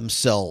and of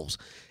themselves.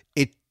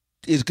 It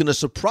is going to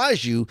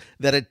surprise you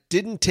that it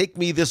didn't take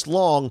me this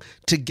long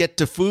to get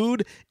to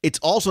food. It's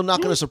also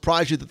not going to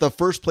surprise you that the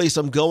first place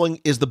I'm going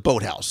is the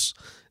Boathouse.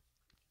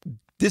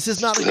 This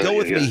is not a go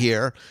with me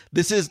here.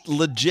 This is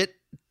legit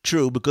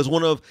true because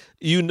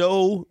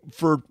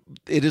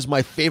it is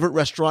my favorite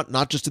restaurant,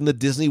 not just in the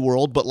Disney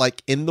world, but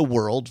like in the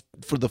world,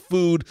 for the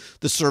food,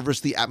 the service,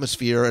 the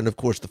atmosphere, and of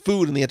course the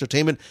food and the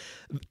entertainment.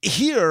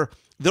 Here,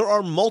 there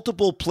are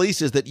multiple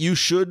places that you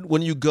should,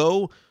 when you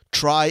go,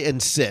 try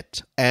and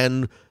sit.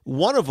 And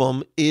one of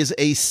them is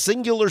a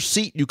singular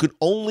seat.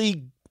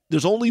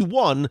 There's only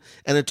one,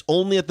 and it's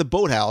only at the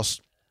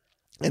Boathouse.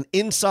 And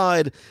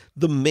inside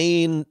the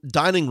main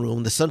dining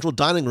room, the central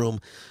dining room,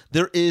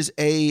 there is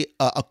a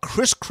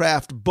Chris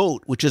Craft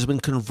boat, which has been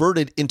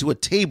converted into a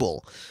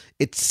table.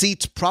 It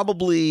seats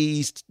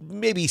probably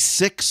maybe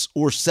 6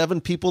 or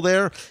 7 people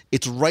there.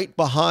 It's right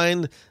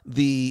behind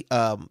the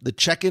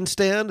check-in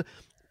stand.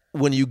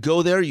 When you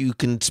go there, you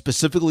can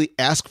specifically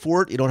ask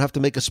for it. You don't have to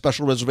make a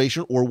special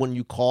reservation, or when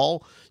you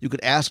call, you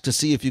could ask to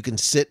see if you can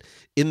sit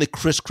in the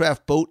Chris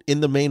Craft boat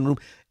in the main room.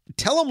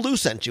 Tell them Lou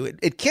sent you.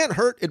 It can't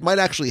hurt. It might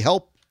actually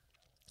help.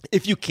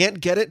 If you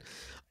can't get it,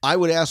 I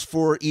would ask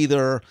for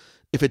either,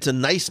 if it's a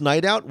nice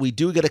night out, we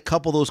do get a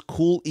couple of those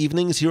cool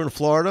evenings here in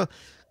Florida.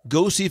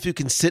 Go see if you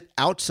can sit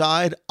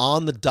outside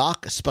on the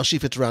dock, especially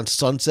if it's around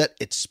sunset.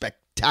 It's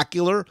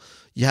spectacular.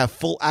 You have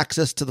full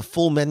access to the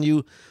full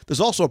menu. There's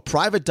also a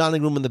private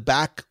dining room in the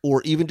back,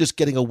 or even just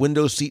getting a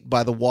window seat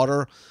by the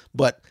water.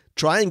 But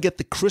try and get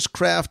the Chris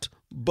Craft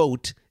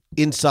boat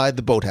inside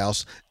the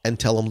Boathouse and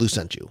tell them Lou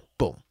sent you.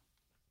 Boom.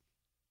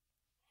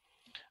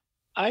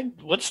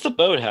 What's the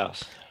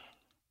Boathouse?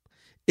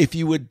 If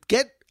you would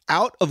get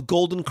out of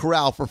Golden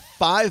Corral for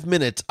 5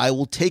 minutes, I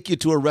will take you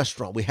to a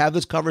restaurant. We have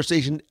this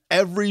conversation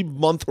every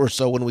month or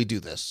so when we do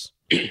this.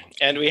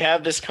 And we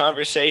have this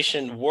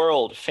conversation,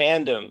 world,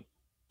 fandom.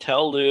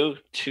 Tell Lou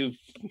to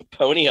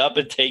pony up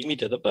and take me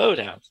to the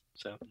Boathouse.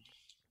 So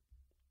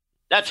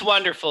that's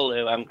wonderful,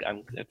 Lou.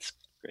 That's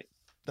great.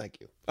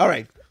 Thank you. All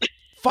right.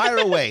 Fire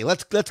away.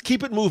 Let's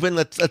keep it moving.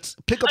 Let's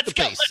pick up the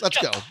pace. Let's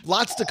go.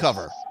 Lots to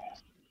cover.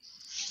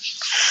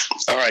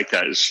 All right,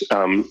 guys.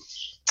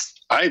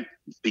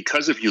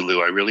 Because of you,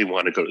 Lou, I really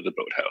want to go to the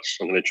Boathouse.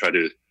 I'm going to try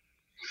to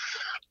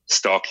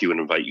stalk you and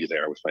invite you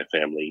there with my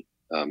family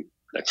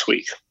next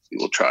week. We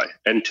will try.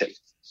 And Tim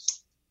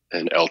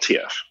and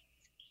LTF.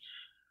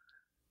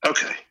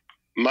 Okay.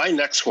 My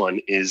next one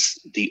is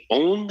the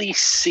only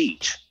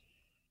seat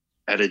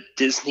at a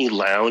Disney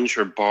lounge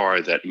or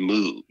bar that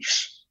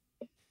moves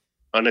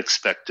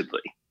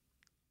unexpectedly.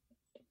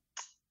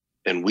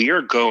 And we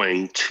are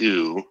going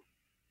to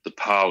the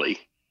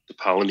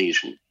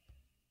Polynesian,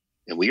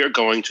 and we are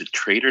going to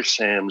Trader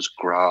Sam's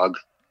Grog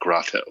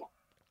Grotto,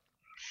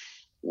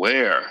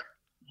 where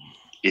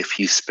if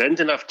you spend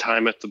enough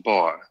time at the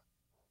bar,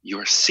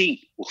 your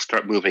seat will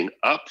start moving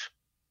up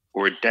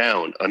or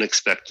down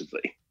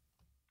unexpectedly.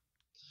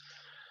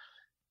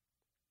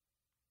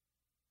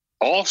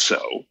 Also,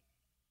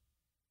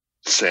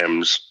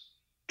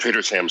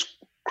 Trader Sam's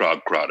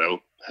Grog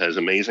Grotto has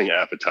amazing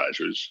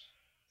appetizers,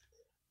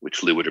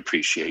 which Lou would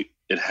appreciate.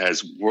 It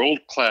has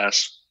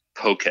world-class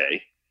poke.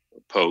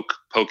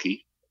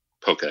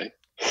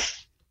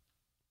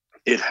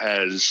 It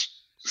has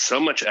so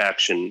much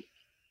action.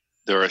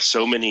 There are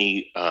so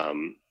many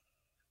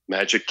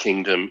Magic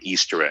Kingdom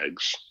Easter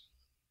eggs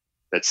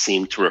that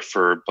seem to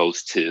refer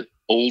both to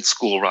old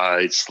school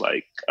rides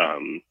like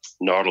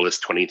Nautilus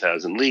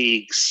 20,000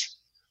 Leagues.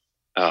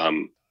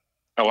 I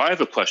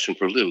have a question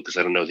for Lou because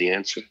I don't know the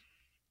answer.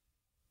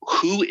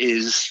 Who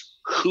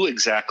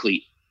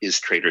exactly is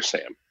Trader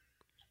Sam?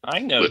 I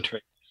know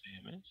Trader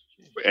Sam is.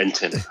 And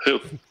Tim,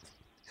 who?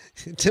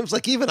 Tim's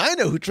like, even I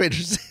know who Trader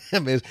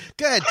Sam is.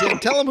 Go ahead, Tim.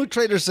 Tell him who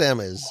Trader Sam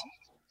is.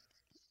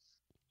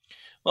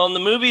 Well, in the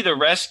movie The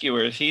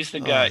Rescuers, he's the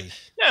guy.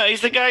 No,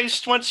 he's the guy who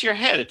wants your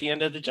head at the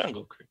end of the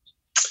Jungle Cruise.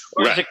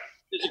 Or does it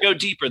go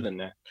deeper than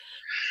that?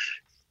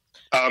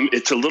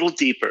 It's a little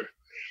deeper.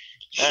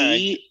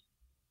 He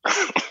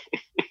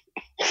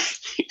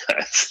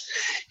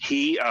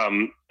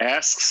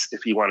asks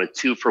if he wanted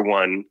 2 for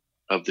 1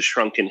 of the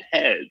shrunken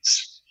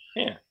heads.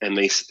 Yeah. And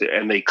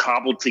they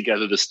cobbled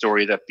together the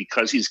story that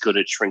because he's good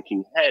at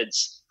shrinking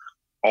heads,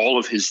 all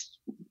of his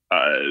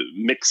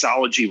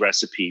mixology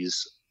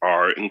recipes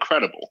are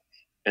incredible.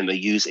 And they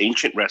use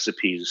ancient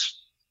recipes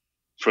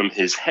from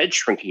his head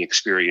shrinking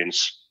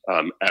experience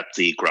at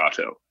the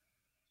grotto.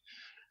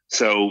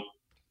 So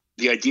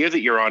the idea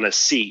that you're on a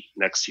seat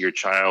next to your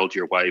child,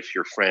 your wife,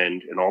 your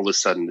friend, and all of a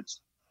sudden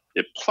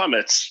it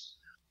plummets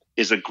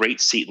is a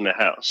great seat in the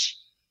house.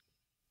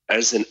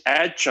 As an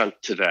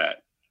adjunct to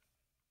that,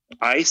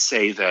 I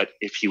say that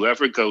if you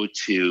ever go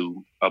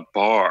to a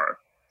bar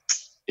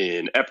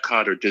in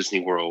Epcot or Disney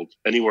World,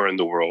 anywhere in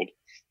the world,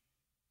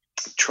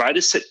 try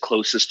to sit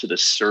closest to the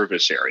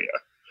service area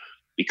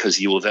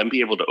because you will then be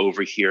able to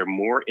overhear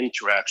more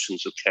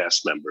interactions with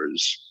cast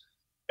members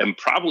and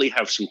probably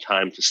have some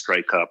time to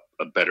strike up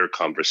a better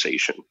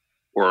conversation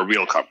or a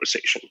real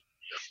conversation,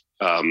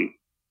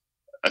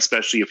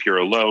 especially if you're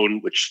alone,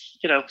 which,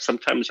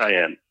 sometimes I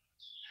am.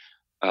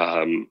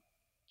 and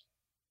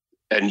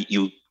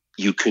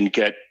you can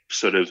get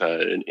sort of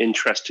an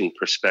interesting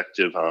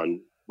perspective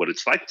on what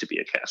it's like to be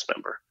a cast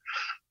member.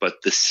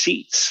 But the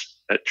seats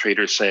at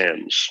Trader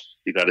Sam's,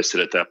 you got to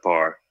sit at that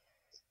bar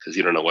because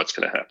you don't know what's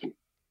going to happen.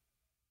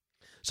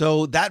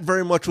 So that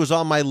very much was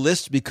on my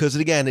list because,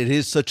 again, it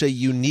is such a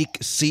unique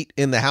seat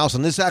in the house.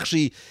 And this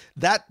actually,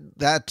 that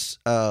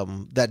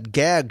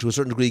gag to a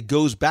certain degree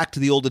goes back to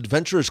the old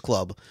Adventurers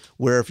Club,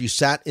 where if you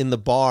sat in the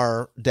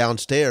bar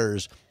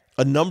downstairs,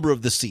 a number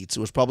of the seats, it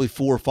was probably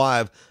 4 or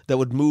 5, that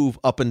would move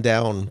up and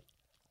down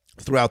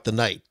throughout the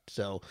night.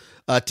 So,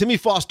 Timmy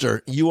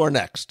Foster, you are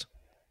next.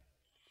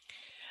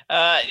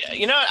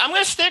 You know what? I'm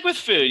going to stick with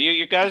food.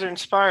 You guys are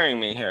inspiring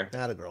me here.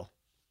 Atta girl.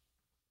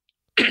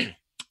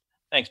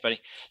 Thanks, buddy.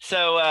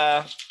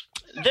 So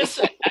this,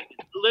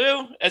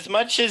 Lou, as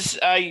much as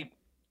I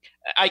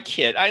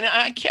kid,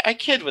 I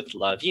kid with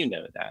love. You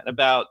know that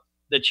about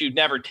that. You've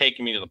never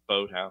taken me to the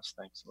boathouse.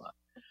 Thanks a lot.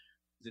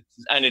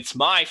 And it's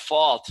my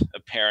fault,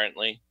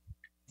 apparently.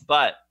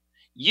 But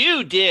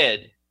you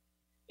did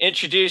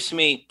introduce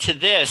me to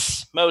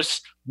this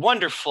most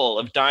wonderful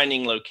of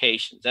dining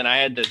locations, and I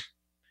had the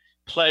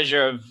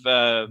pleasure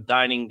of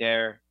dining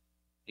there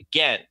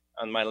again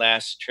on my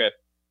last trip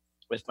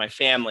with my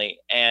family.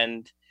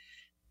 And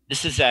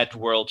this is at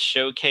World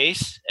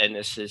Showcase, and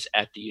this is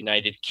at the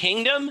United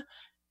Kingdom,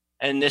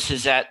 and this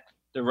is at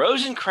the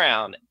Rose and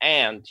Crown.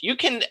 And you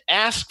can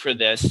ask for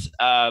this.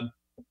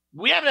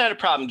 We haven't had a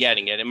problem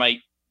getting it. It might,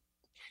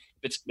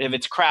 if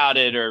it's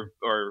crowded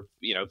or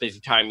busy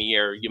time of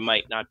year, you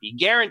might not be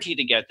guaranteed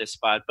to get this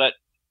spot. But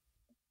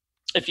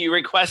if you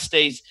request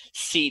a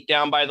seat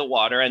down by the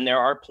water, and there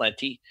are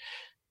plenty,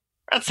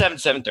 around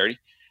 7:30,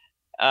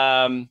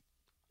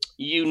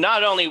 you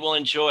not only will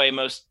enjoy a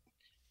most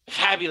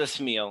fabulous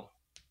meal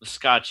with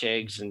Scotch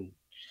eggs and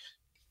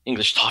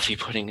English toffee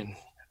pudding, and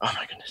oh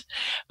my goodness,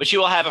 but you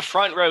will have a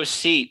front row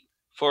seat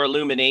for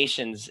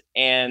illuminations.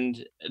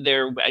 And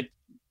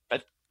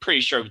I'm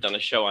pretty sure we've done a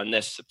show on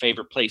this,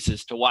 favorite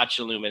places to watch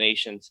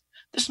illuminations.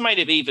 This might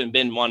have even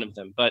been one of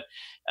them, but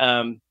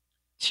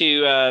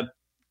to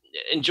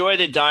enjoy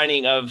the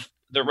dining of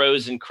the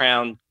Rose and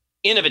Crown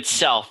in of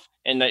itself.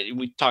 And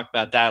we talked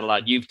about that a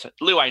lot.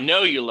 Lou, I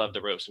know you love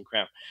the Rose and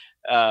Crown.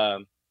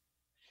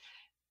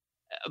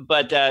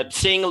 But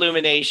seeing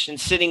illumination,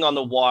 sitting on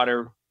the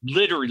water,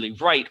 literally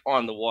right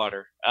on the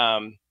water,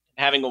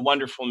 having a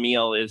wonderful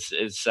meal has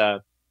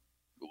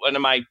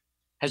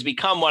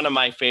become one of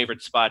my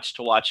favorite spots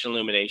to watch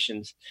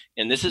illuminations.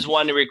 And this is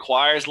one that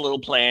requires a little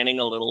planning,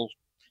 a little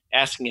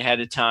asking ahead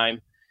of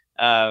time,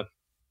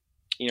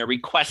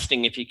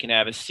 requesting if you can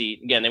have a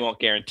seat. Again, they won't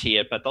guarantee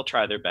it, but they'll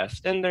try their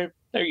best, and they're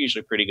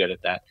usually pretty good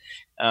at that.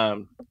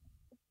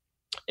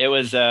 It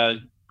was a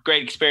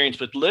great experience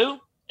with Lou,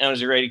 and it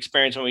was a great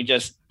experience when we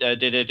just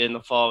did it in the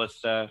fall with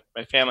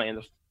my family.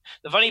 And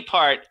the funny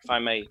part, if I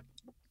may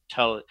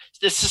tell it,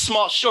 this is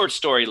a short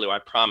story, Lou. I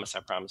promise.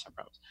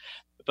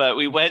 But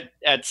we went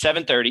at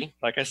 7:30,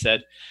 like I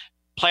said,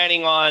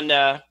 planning on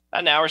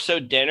an hour or so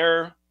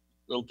dinner,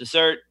 little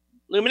dessert,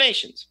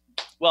 illuminations.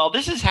 Well,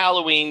 this is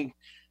Halloween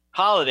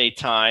holiday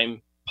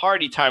time,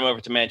 party time over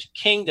to Magic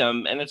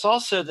Kingdom, and it's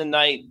also the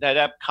night that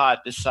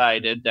Epcot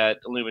decided that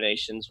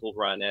illuminations will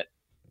run at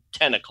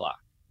 10 o'clock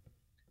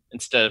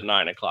instead of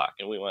 9 o'clock.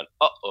 And we went,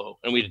 uh-oh,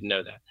 and we didn't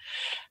know that.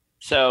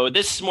 So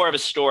this is more of a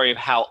story of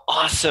how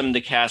awesome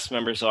the cast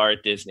members are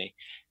at Disney.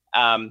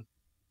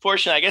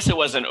 Fortunately, I guess it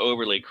wasn't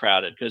overly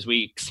crowded because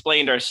we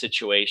explained our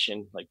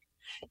situation. Like,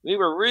 we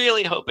were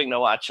really hoping to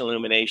watch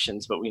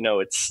illuminations, but we know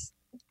it's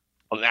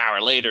an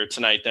hour later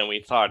tonight than we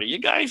thought. Are you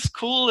guys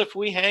cool if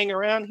we hang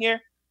around here?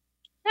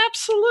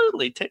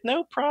 Absolutely.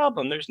 No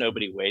problem. There's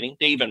nobody waiting.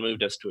 They even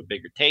moved us to a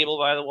bigger table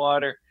by the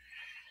water.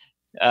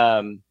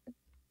 And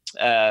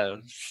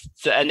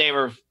they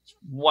were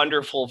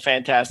wonderful,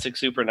 fantastic,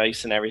 super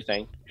nice and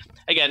everything.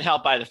 Again,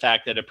 helped by the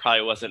fact that it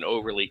probably wasn't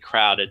overly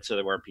crowded, so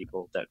there weren't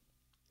people that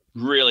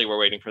really were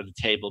waiting for the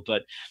table.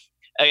 But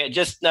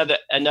just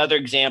another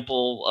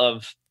example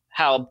of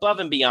how above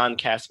and beyond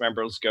cast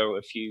members go.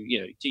 If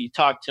you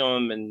talk to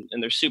them and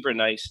they're super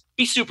nice,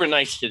 be super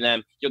nice to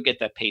them, you'll get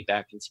that paid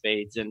back in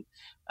spades. And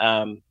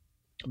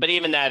but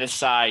even that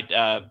aside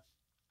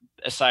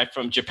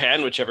from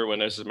Japan, which everyone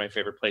knows is my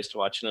favorite place to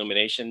watch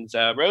illuminations,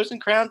 Rose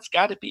and Crown's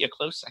got to be a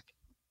close second.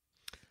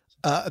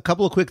 A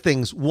couple of quick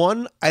things.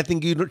 One, I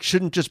think you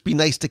shouldn't just be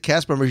nice to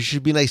cast members. You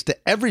should be nice to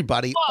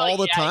everybody all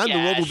the time. The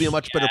world will be a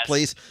much better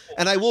place.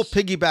 And I will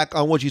piggyback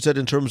on what you said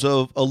in terms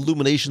of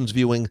illuminations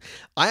viewing.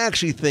 I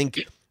actually think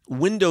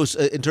windows,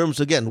 in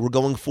terms, again, we're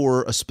going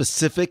for a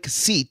specific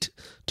seat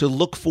to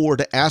look for,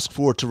 to ask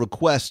for, to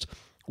request.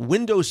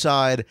 Window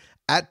side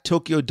at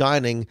Tokyo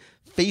Dining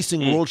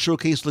facing World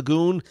Showcase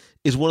Lagoon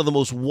is one of the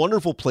most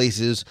wonderful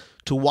places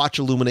to watch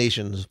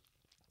illuminations.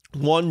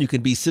 One, you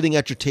can be sitting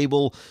at your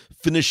table,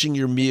 finishing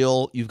your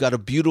meal. You've got a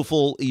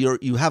beautiful,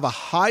 you have a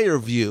higher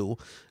view.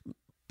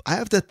 I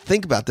have to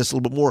think about this a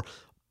little bit more.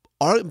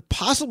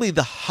 Possibly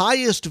the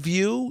highest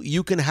view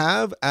you can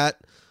have at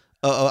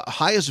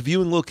highest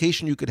viewing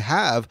location you could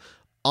have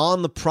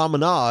on the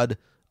promenade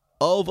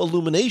of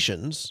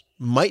Illuminations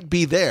might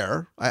be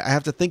there. I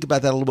have to think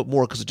about that a little bit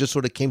more because it just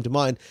sort of came to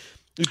mind.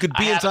 You could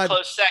be I have inside. a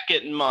close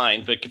second in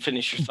mind, but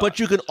finish your thought. But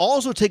you can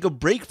also take a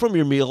break from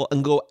your meal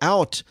and go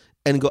out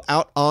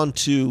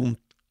onto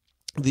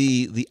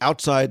the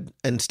outside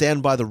and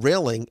stand by the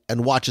railing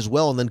and watch as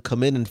well, and then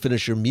come in and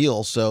finish your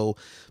meal. So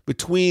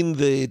between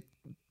the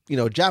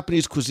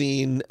Japanese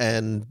cuisine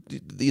and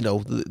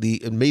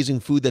the amazing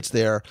food that's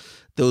there,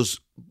 those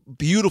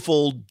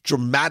beautiful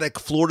dramatic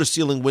floor to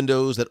ceiling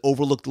windows that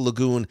overlook the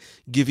lagoon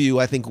give you,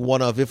 I think,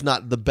 one of, if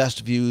not the best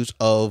views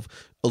of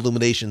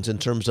Illuminations in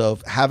terms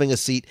of having a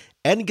seat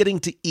and getting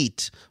to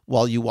eat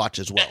while you watch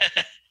as well.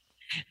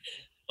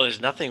 Well,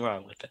 there's nothing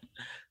wrong with it.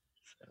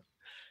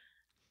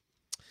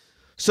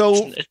 So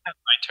it's not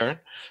my turn.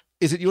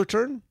 Is it your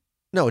turn?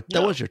 No,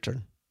 that was your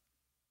turn.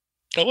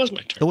 That was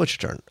my turn. That was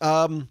your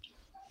turn.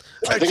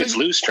 I think it's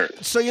Lou's turn.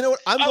 So you know what?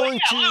 Lou,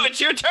 it's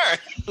your turn.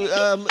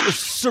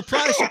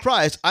 Surprise,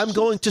 surprise. I'm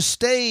going to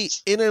stay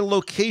in a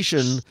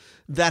location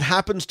that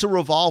happens to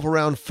revolve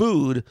around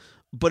food,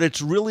 but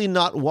it's really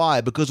not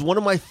why. Because one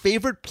of my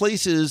favorite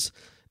places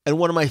and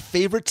one of my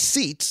favorite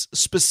seats,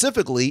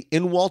 specifically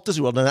in Walt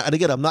Disney World, and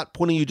again, I'm not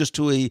pointing you just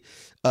to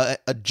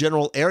a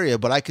general area,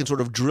 but I can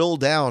sort of drill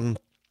down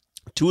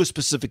to a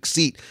specific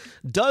seat,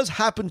 does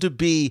happen to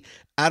be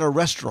at a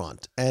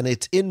restaurant, and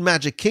it's in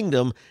Magic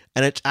Kingdom,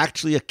 and it's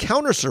actually a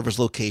counter service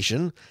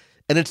location,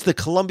 and it's the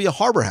Columbia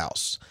Harbor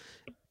House.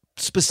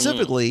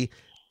 Specifically,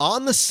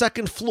 on the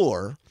second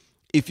floor,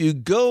 if you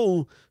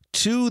go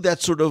to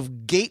that sort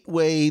of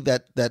gateway,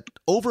 that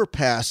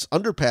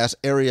underpass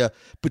area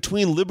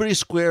between Liberty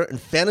Square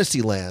and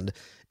Fantasyland,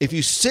 if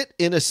you sit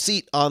in a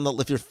seat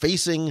if you're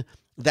facing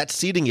that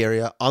seating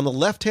area, on the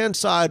left-hand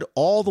side,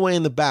 all the way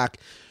in the back,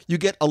 you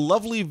get a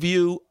lovely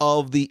view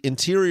of the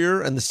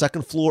interior and the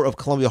second floor of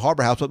Columbia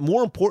Harbor House. But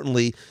more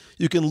importantly,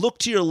 you can look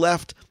to your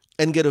left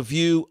and get a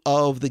view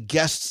of the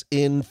guests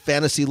in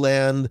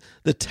Fantasyland,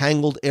 the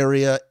Tangled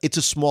area. It's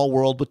a small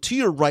world. But to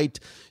your right,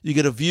 you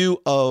get a view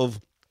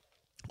of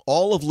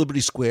all of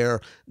Liberty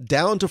Square,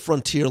 down to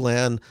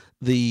Frontierland,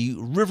 the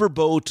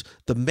riverboat,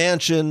 the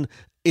mansion.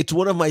 It's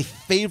one of my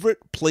favorite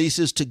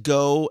places to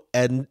go.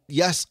 And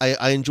yes,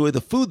 I enjoy the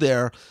food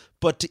there,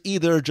 but to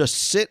either just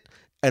sit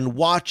and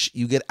watch,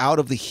 you get out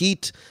of the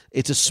heat.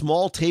 It's a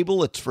small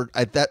table. It's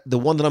the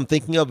one that I'm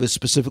thinking of is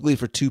specifically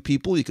for two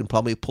people. You can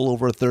probably pull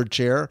over a third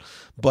chair,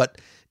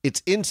 but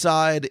it's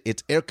inside,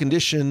 it's air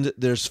conditioned,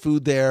 there's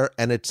food there,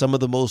 and it's some of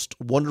the most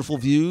wonderful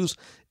views.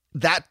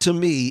 That to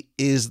me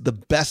is the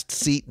best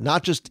seat,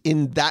 not just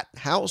in that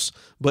house,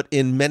 but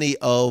in many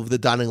of the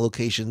dining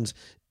locations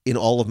in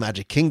all of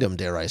Magic Kingdom,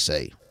 dare I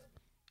say.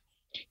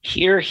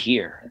 Hear,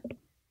 hear.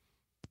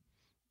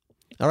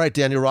 All right,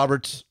 Daniel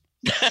Roberts,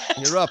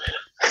 you're up.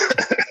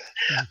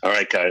 All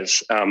right,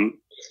 guys.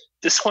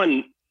 This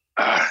one,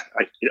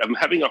 I'm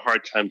having a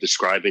hard time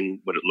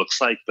describing what it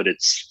looks like, but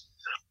it's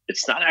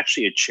not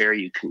actually a chair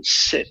you can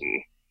sit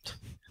in.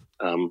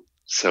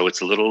 So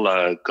it's a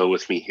little go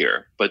with me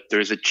here. But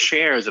there's a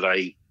chair that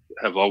I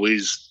have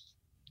always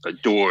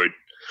adored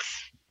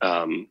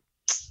in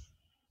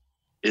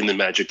the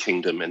Magic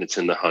Kingdom, and it's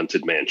in the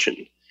Haunted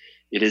Mansion.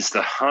 It is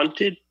the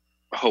haunted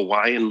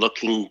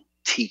Hawaiian-looking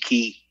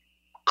tiki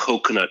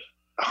coconut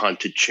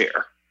haunted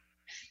chair.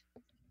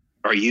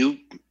 Do you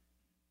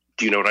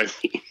know what I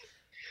mean?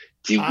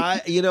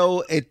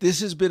 This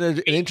has been an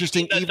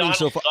interesting evening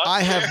so far.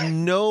 I have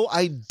no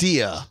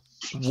idea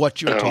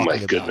what you're talking about. Oh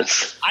my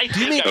goodness!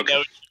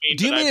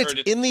 Do you mean it's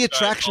in the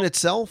attraction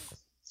itself?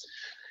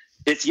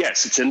 It's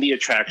in the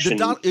attraction.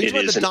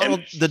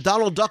 The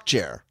Donald Duck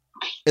chair.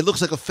 It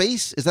looks like a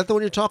face. Is that the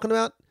one you're talking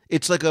about?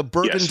 It's like a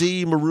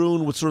burgundy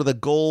maroon with sort of the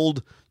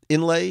gold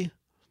inlay.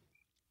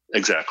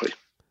 Exactly.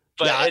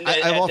 But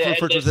I've often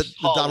referred to the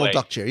Donald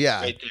Duck chair. Yeah.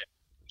 Right there.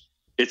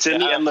 It's in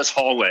the endless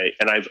hallway,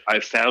 and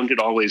I've found it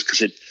always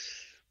because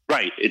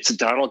it's a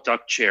Donald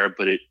Duck chair,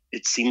 but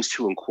it seems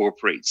to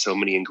incorporate so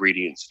many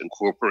ingredients. It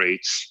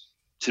incorporates,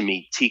 to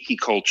me, tiki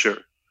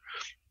culture,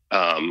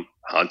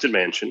 Haunted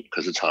Mansion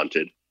because it's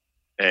haunted,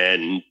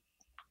 and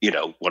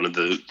one of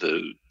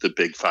the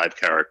big five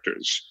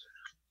characters.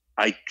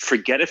 I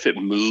forget if it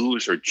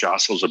moves or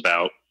jostles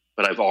about,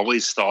 but I've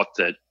always thought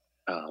that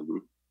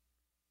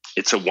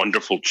it's a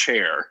wonderful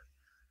chair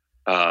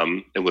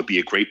and would be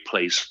a great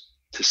place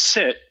to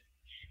sit.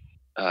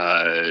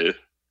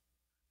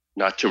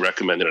 Not to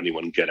recommend that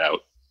anyone get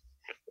out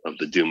of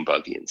the Doom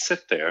buggy and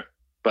sit there,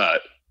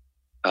 but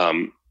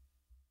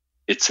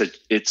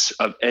it's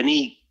of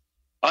any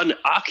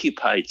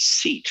unoccupied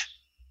seat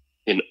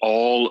in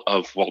all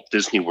of Walt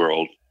Disney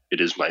World, it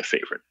is my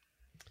favorite.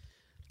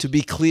 To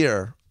be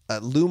clear,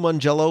 Lou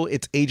Mangello,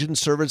 its agent,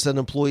 servants, and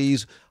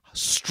employees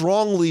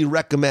strongly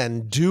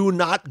recommend do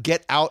not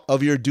get out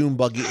of your Doom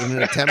buggy in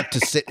an attempt to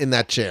sit in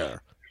that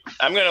chair.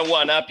 I'm going to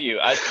one-up you.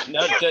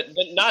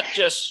 Not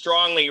just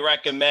strongly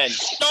recommend.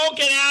 Don't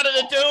get out of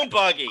the Doom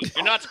buggy.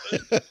 You're not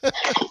supposed to.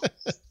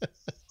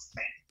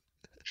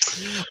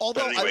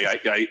 Although anyway,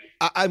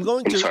 I'm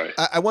going to. Sorry.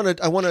 I want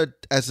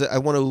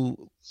to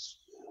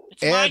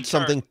add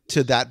something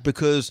to that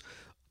because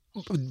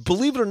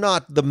believe it or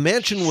not, the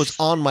mansion was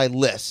on my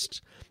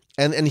list.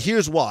 And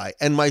here's why.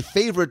 And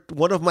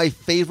one of my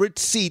favorite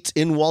seats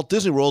in Walt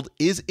Disney World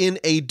is in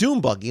a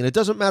dune buggy. And it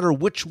doesn't matter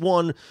which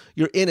one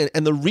you're in.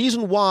 And the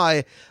reason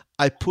why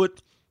I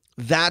put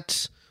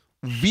that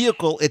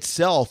vehicle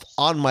itself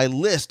on my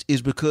list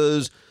is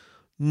because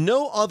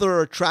no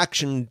other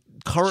attraction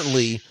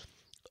currently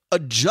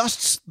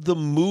adjusts the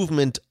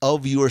movement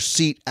of your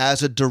seat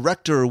as a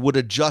director would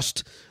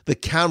adjust the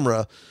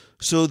camera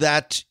so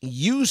that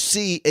you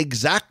see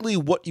exactly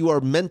what you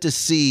are meant to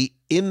see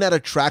in that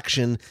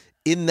attraction,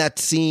 in that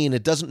scene.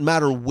 It doesn't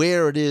matter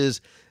where it is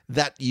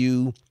that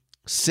you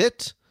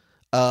sit.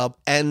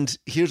 And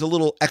here's a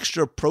little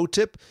extra pro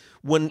tip.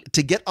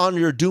 To get on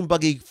your dune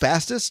buggy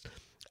fastest,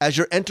 as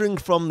you're entering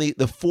from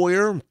the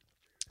foyer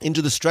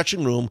into the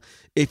stretching room,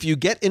 if you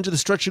get into the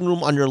stretching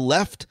room on your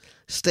left,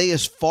 stay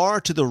as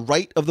far to the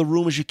right of the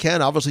room as you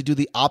can. Obviously, do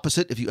the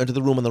opposite if you enter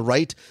the room on the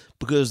right,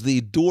 because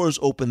the doors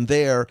open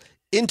there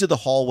into the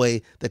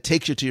hallway that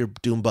takes you to your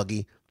dune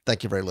buggy.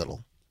 Thank you very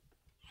little.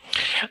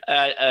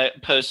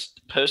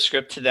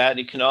 Postscript to that,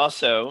 you can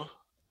also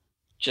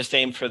just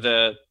aim for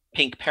the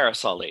pink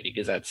parasol lady,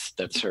 because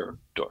that's her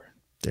door.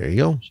 There you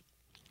go.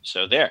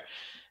 So there.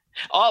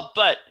 Oh,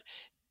 but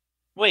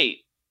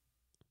wait.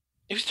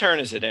 Whose turn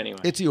is it anyway?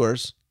 It's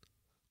yours.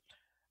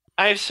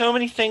 I have so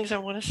many things I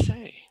want to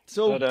say.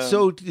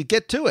 So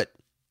get to it.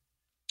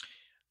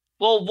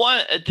 Well,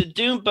 the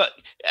Dune, but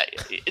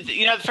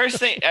the first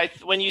thing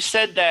when you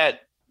said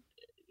that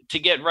to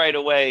get right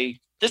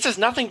away, this has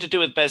nothing to do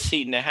with best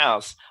seat in the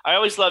house. I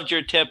always loved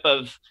your tip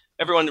of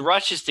everyone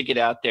rushes to get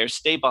out there,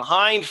 stay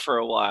behind for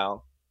a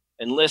while,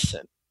 and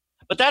listen.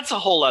 But that's a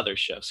whole other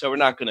show, so we're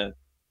not gonna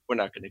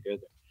go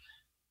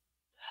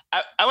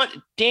there. I want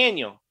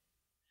Daniel.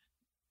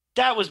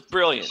 That was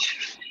brilliant.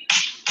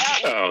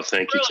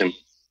 Thank you, Tim.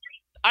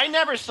 I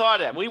never thought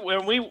that.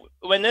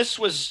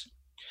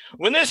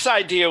 When this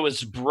idea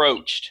was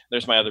broached,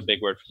 there's my other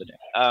big word for the day.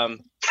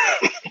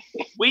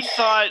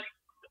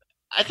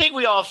 I think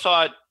we all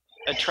thought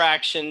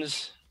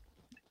attractions,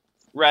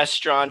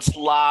 restaurants,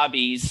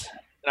 lobbies,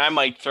 and I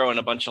might throw in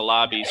a bunch of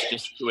lobbies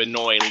just to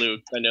annoy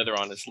Luke. I know they're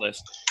on his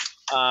list.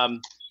 I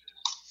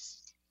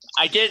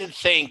didn't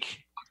think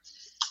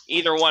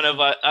either one of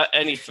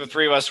any of the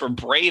three of us were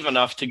brave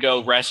enough to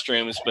go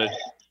restrooms, but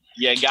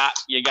you got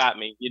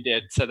me. You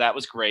did. So that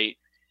was great.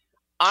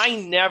 I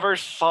never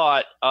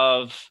thought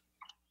of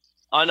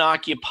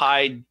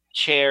unoccupied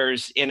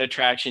chairs in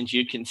attractions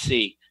you can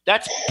see.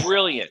 That's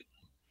brilliant.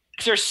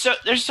 There's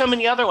so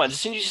many other ones. As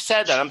soon as you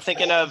said that, I'm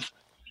thinking of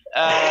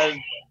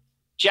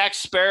Jack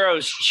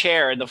Sparrow's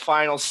chair in the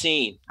final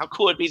scene. How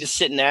cool it'd be to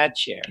sit in that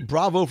chair.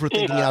 Bravo for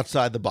thinking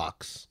outside the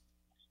box.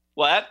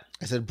 What?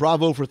 I said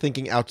bravo for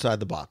thinking outside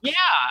the box. Yeah,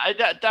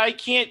 I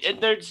can't.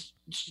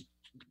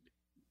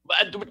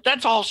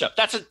 That's a whole show.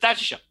 That's a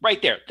show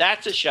right there.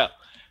 That's a show.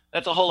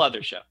 That's a whole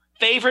other show.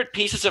 Favorite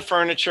pieces of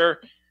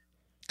furniture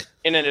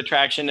in an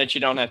attraction that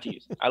you don't have to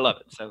use. I love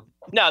it. So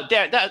no,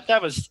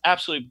 that was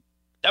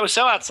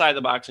so outside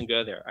the box and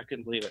go there. I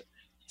couldn't believe it.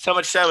 So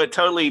much so it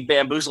totally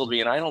bamboozled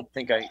me, and I don't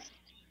think I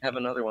have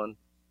another one.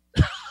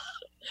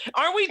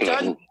 Aren't we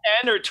done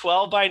 10 or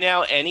 12 by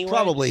now anyway?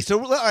 Probably.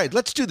 So all right,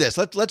 let's do this.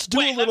 Let's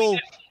do a little.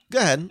 Go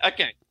ahead.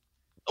 Okay.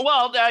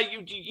 Well,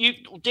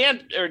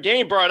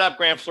 Danny brought up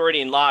Grand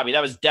Floridian Lobby.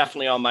 That was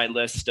definitely on my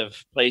list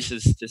of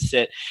places to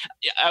sit.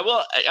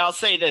 I'll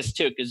say this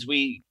too, because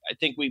I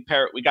think we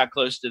got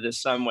close to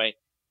this some way.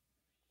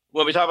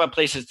 When we talk about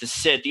places to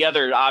sit, the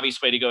other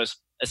obvious way to go is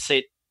a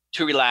sit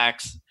to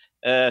relax,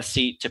 a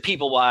seat to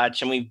people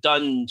watch, and we've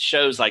done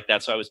shows like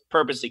that. So I was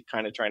purposely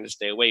kind of trying to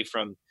stay away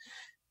from,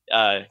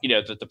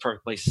 the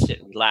perfect place to sit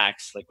and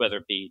relax, like whether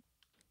it be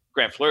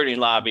Grand Floridian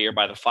Lobby or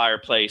by the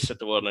fireplace at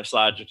the Wilderness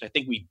Lodge, which I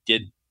think we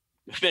did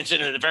mention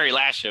in the very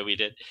last show we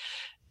did,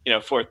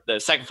 for the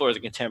second floor of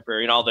the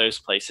Contemporary and all those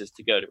places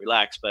to go to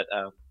relax. But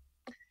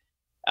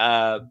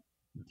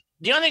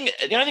the only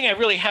thing I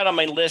really had on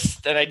my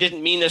list, that I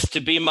didn't mean this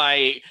to be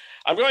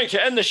I'm going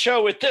to end the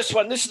show with this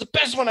one. This is the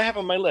best one I have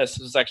on my list.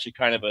 This is actually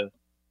kind of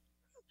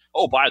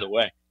by the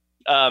way,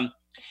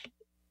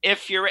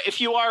 if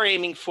you are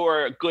aiming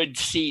for a good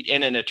seat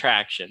in an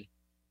attraction,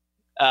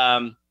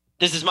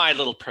 this is my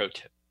little pro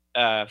tip.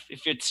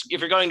 If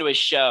you're going to a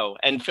show,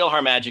 and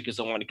PhilharMagic is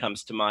the one that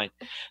comes to mind,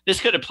 this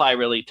could apply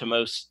really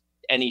to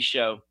any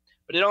show,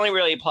 but it only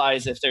really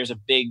applies if there's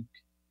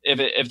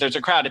if there's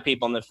a crowd of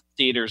people and the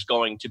theater's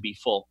going to be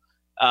full.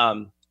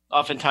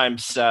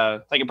 Oftentimes,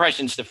 like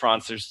Impressions de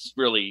France, there's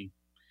really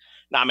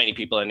not many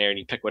people in there, and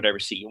you pick whatever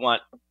seat you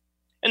want,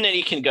 and then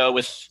you can go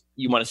with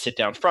you want to sit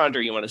down front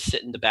or you want to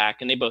sit in the back,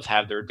 and they both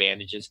have their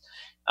advantages.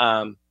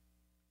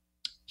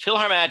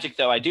 PhilharMagic,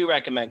 though, I do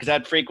recommend, because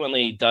that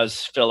frequently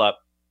does fill up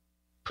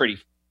pretty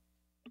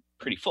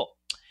full.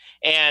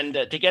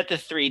 And to get the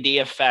 3D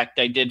effect,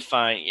 I did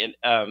find,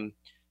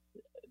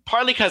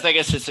 partly because I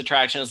guess this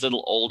attraction is a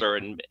little older,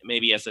 and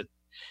maybe as a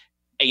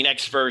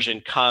next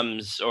version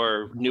comes,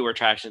 or newer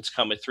attractions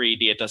come with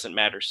 3D, it doesn't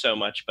matter so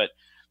much. But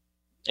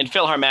in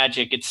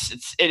PhilharMagic,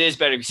 it is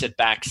better if you sit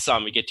back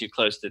some. You get too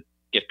close to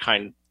get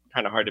kind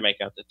kind of hard to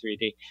make out the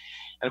 3D.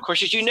 And of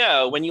course, as you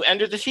know, when you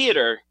enter the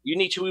theater, you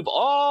need to move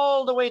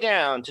all the way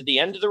down to the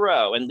end of the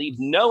row and leave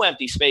no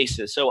empty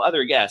spaces so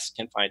other guests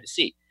can find a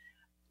seat.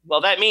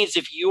 Well, that means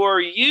if you're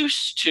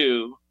used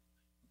to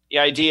the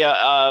idea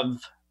of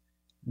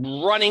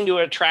running to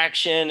an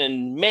attraction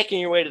and making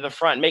your way to the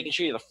front, making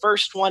sure you're the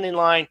first one in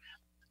line,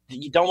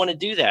 you don't want to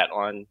do that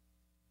on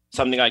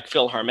something like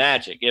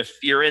PhilharMagic. If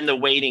you're in the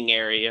waiting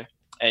area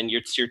and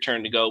it's your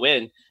turn to go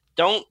in,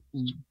 don't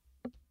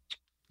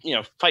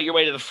fight your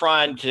way to the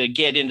front to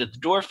get into the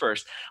door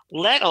first.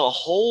 Let a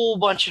whole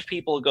bunch of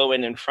people go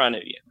in front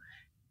of you.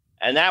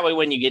 And that way,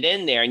 when you get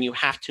in there and you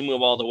have to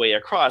move all the way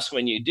across,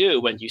 when you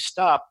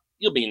stop,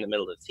 you'll be in the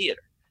middle of the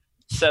theater.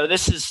 So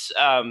this is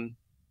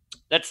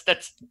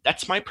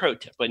that's my pro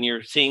tip when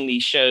you're seeing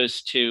these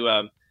shows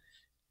to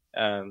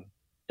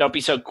don't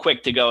be so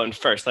quick to go in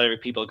first. Let other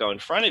people go in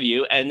front of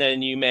you, and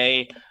then you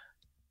may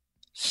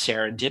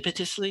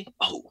serendipitously,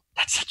 oh,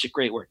 that's such a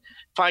great word,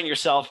 find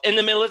yourself in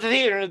the middle of the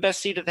theater in the best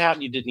seat of the house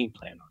you didn't even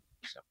plan on.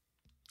 So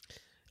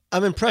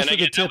I'm impressed with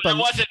the tip. That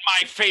wasn't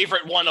my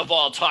favorite one of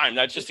all time.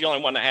 That's just the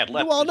only one I had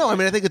left. Well, no, I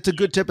mean, I think it's a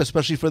good tip,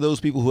 especially for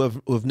those people who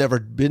have never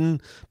been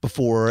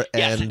before,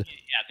 and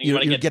you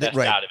want to get it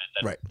right. Out of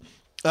it. Right.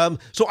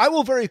 So I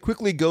will very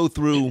quickly go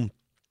through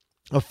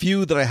a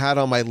few that I had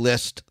on my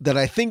list that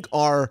I think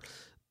are,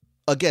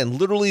 again,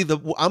 literally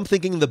I'm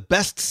thinking the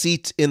best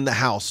seats in the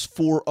house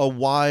for a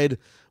wide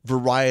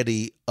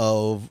variety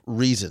of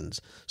reasons.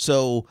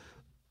 So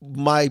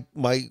my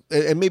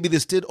and maybe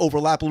this did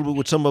overlap a little bit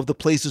with some of the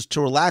places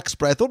to relax,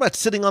 but I thought about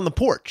sitting on the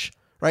porch,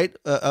 right?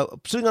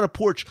 Sitting on a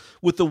porch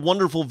with the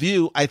wonderful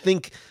view. I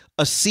think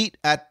a seat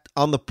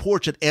on the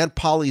porch at Aunt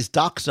Polly's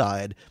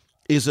Dockside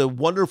is a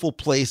wonderful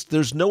place.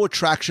 There's no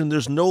attraction,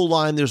 there's no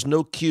line, there's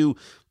no queue.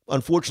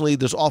 Unfortunately,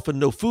 there's often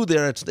no food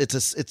there.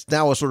 It's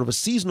now a sort of a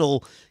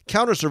seasonal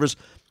counter service,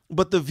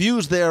 but the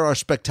views there are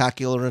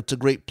spectacular, and it's a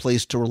great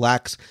place to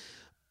relax.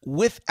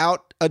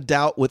 Without a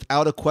doubt,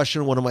 without a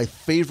question, one of my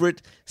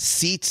favorite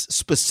seats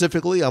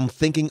specifically, I'm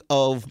thinking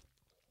of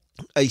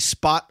a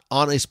spot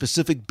on a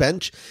specific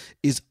bench,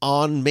 is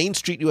on Main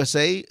Street,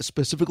 USA,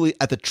 specifically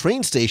at the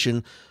train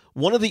station.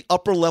 One of the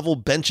upper level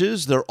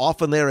benches, they're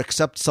often there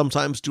except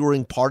sometimes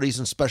during parties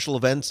and special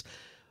events.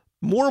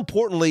 More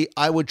importantly,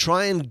 I would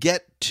try and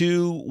get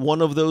to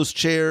one of those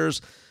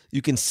chairs.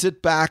 You can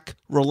sit back,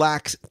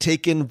 relax,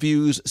 take in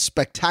views,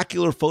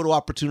 spectacular photo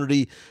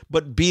opportunity,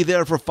 but be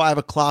there for 5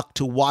 o'clock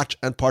to watch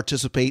and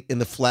participate in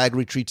the flag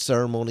retreat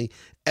ceremony.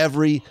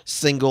 Every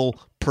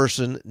single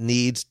person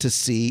needs to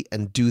see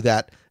and do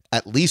that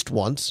at least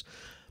once.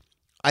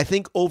 I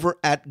think over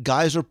at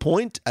Geyser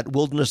Point at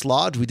Wilderness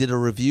Lodge, we did a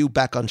review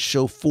back on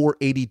show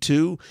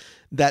 482.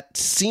 That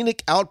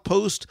scenic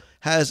outpost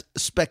has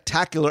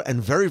spectacular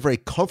and very, very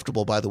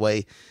comfortable, by the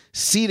way,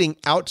 seating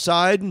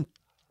outside.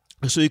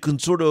 So you can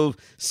sort of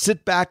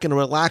sit back and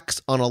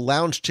relax on a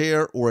lounge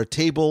chair or a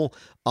table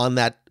on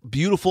that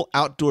beautiful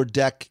outdoor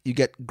deck. You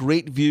get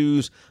great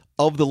views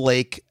of the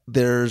lake.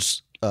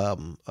 There's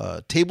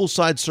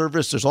tableside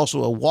service. There's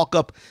also a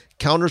walk-up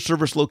counter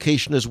service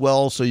location as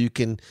well. So you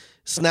can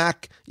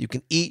snack, you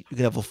can eat, you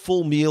can have a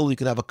full meal, you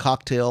can have a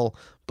cocktail,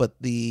 but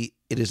it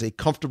is a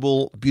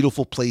comfortable,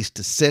 beautiful place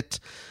to sit.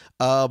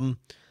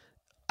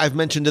 I've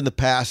mentioned in the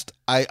past,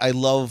 I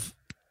love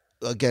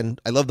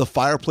the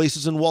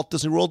fireplaces in Walt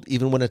Disney World,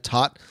 even when it's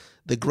hot.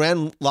 The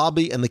Grand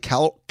Lobby and the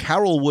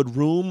Carolwood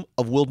Room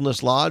of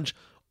Wilderness Lodge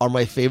are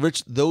my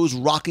favorites. Those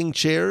rocking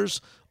chairs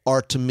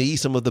are, to me,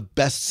 some of the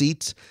best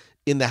seats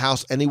in the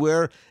house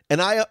anywhere.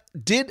 And I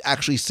did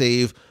actually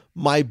save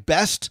my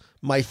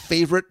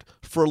favorite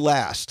for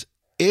last.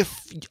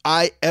 If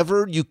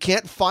you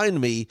can't find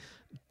me,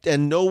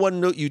 and no one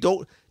know you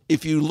don't,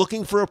 if you're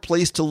looking for a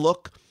place to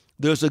look,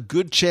 there's a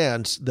good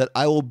chance that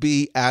I will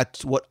be at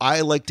what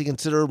I like to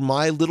consider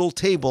my little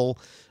table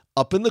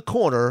up in the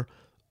corner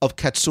of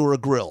Katsura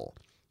Grill.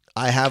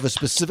 I have a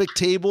specific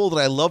table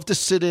that I love to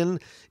sit in.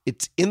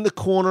 It's in the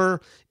corner.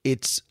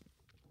 It's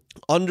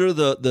under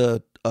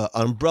the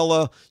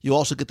umbrella. You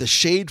also get the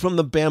shade from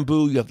the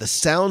bamboo. You have the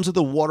sounds of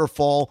the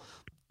waterfall.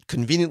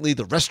 Conveniently,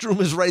 the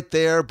restroom is right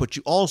there, but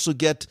you also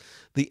get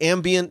the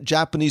ambient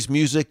Japanese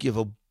music. You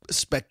have a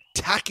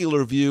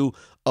spectacular view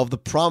of the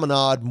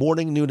promenade,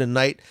 morning, noon, and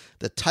night.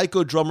 The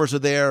taiko drummers are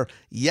there.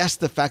 Yes,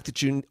 the fact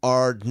that you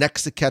are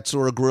next to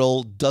Katsura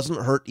Grill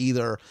doesn't hurt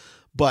either.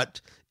 But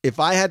if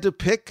I had to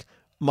pick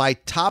my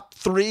top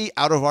 3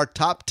 out of our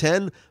top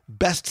 10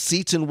 best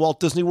seats in Walt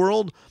Disney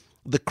World,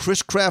 the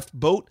Chris Craft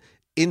boat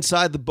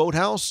inside the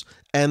boathouse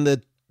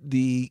and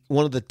the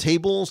one of the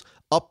tables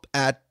up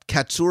at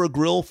Katsura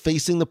Grill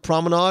facing the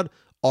promenade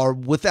are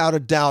without a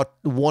doubt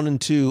 1 and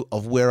 2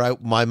 of where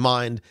my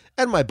mind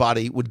and my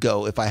body would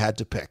go if I had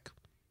to pick.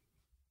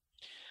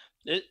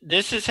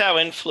 This is how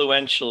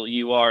influential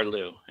you are,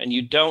 Lou, and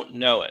you don't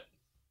know it.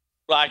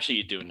 Well, actually,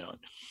 you do know it.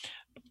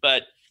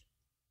 But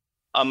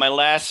on my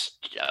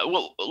last,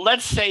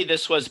 let's say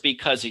this was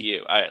because of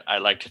you. I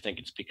like to think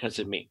it's because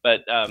of me.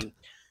 But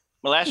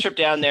my last trip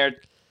down there,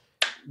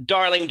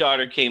 darling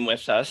daughter came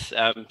with us.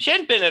 She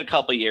hadn't been in a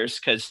couple of years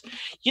because,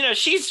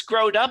 she's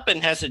grown up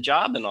and has a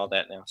job and all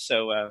that now.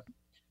 So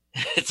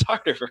it's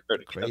harder for her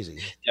to come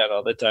down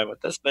all the time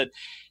with us. But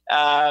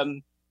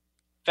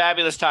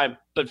fabulous time.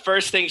 But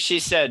first thing she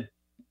said,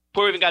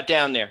 before we even got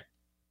down there,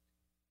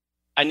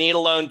 I need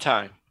alone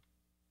time.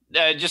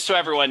 Just so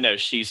everyone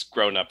knows, she's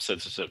grown up, so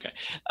it's okay.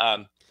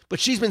 But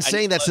she's been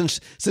saying that since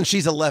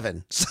she's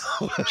 11.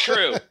 So.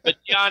 True. But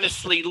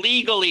honestly,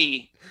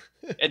 legally,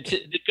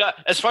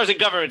 as far as the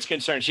government's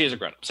concerned, she is a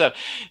grown-up. So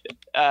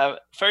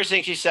first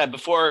thing she said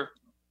before,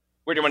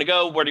 where do you want to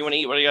go? Where do you want to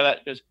eat? Where do you go?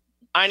 That goes,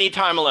 I need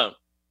time alone.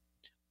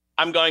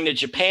 I'm going to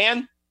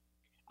Japan.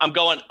 I'm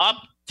going up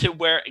to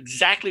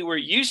exactly where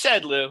you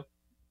said, Lou.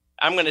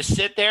 I'm going to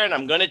sit there and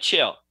I'm going to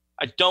chill.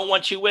 I don't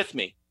want you with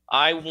me.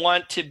 I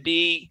want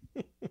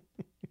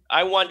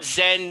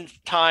Zen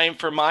time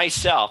for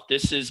myself.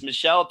 This is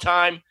Michelle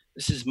time.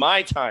 This is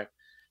my time.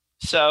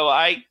 So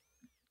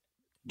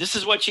this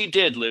is what you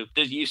did, Lou.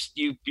 You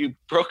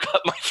broke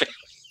up my family.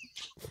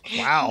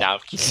 Wow. No,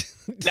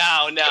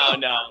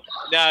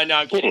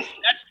 I'm kidding.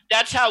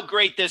 That's how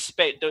great this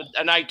space,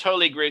 and I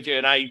totally agree with you.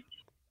 And I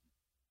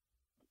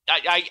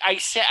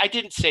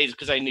didn't say this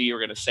because I knew you were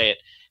going to say it,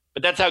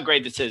 but that's how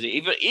great this is.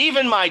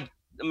 Even my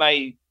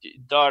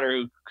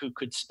daughter who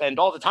could spend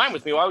all the time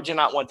with me, why would you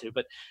not want to?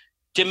 But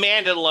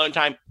demanded alone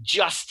time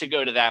just to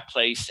go to that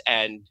place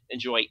and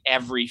enjoy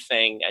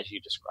everything as you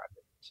described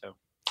it. So,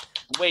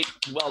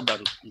 well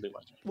done, Lou.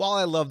 While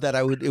I love that,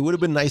 it would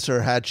have been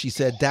nicer had she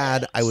said,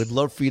 "Dad, I would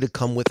love for you to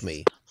come with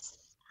me."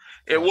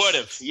 It would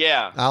have,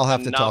 yeah. I'll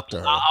have to talk to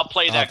her. I'll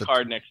play that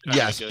card next time.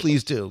 Yes,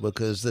 please do,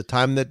 because the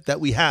time that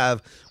we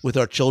have with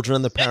our children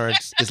and the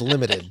parents is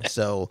limited.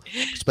 So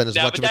spend as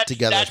much of it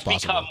together as possible.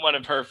 That's become one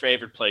of her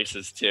favorite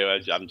places, too.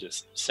 I'm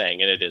just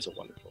saying, and it is a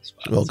wonderful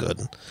spot. Well,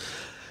 good.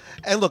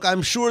 And look,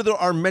 I'm sure there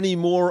are many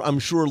more. I'm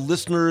sure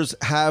listeners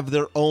have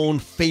their own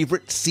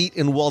favorite seat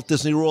in Walt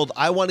Disney World.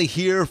 I want to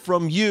hear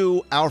from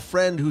you, our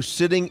friend who's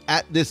sitting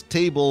at this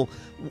table.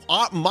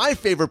 My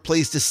favorite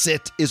place to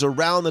sit is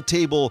around the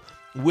table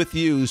with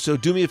you. So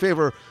do me a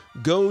favor,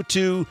 go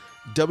to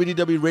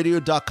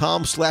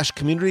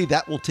wdwradio.com/community.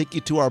 That will take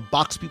you to our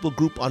Box People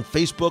group on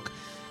Facebook.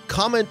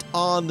 Comment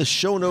on the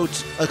show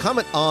notes,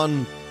 comment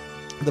on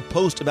the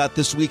post about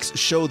this week's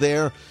show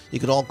there.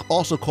 You can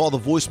also call the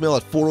voicemail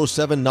at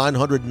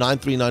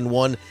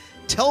 407-900-9391.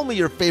 Tell me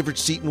your favorite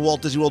seat in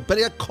Walt Disney World.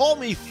 Better yet, call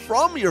me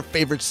from your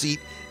favorite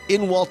seat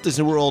in Walt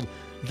Disney World.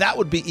 That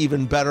would be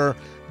even better.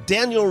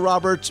 Daniel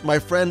Roberts, my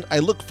friend, I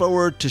look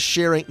forward to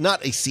sharing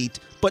not a seat,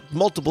 but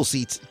multiple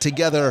seats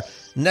together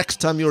next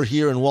time you're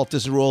here in Walt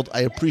Disney World. I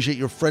appreciate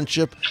your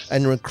friendship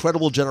and your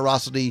incredible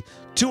generosity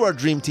to our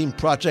Dream Team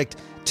project.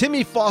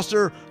 Timmy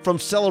Foster from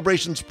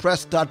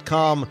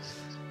CelebrationsPress.com.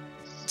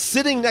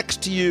 Sitting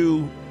next to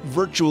you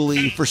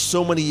virtually for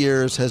so many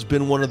years has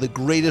been one of the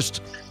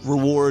greatest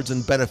rewards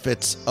and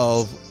benefits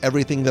of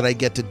everything that I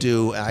get to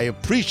do. I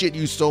appreciate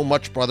you so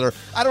much, brother.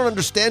 I don't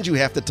understand you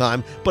half the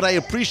time, but I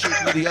appreciate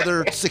you the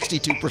other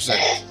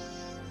 62%.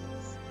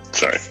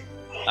 Sorry.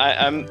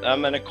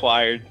 I'm an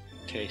acquired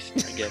taste.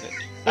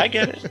 I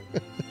get it.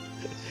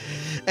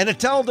 And to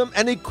tell them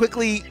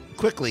quickly,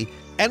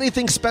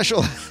 anything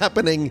special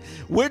happening,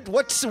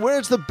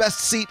 where's the best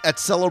seat at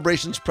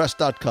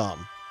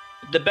CelebrationsPress.com?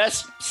 The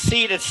best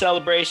seat at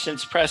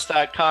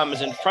CelebrationsPress.com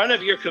is in front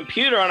of your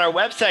computer on our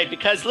website,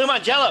 because Lou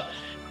Mangello,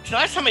 the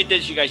last time I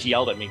did this, you guys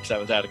yelled at me because I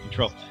was out of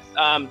control.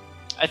 I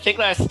think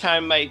last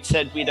time I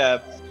said we'd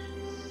our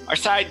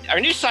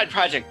new side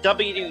project,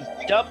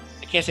 WDW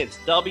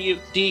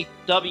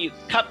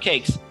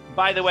Cupcakes.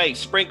 By the way,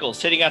 Sprinkles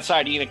sitting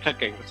outside eating a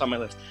cupcake. That's on my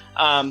list.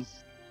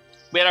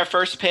 We had our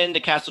first pin, the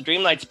Castle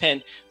Dreamlights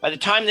pin. By the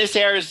time this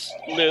airs,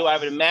 Lou, I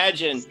would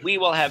imagine we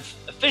will have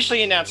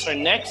officially announced our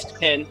next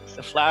pin,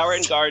 the Flower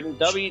and Garden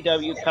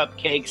WDW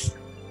Cupcakes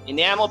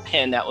enamel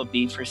pin that will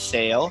be for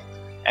sale.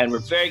 And we're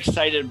very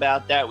excited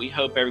about that. We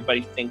hope everybody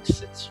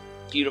thinks it's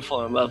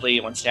beautiful and lovely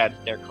and wants to add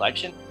to their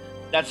collection.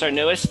 That's our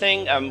newest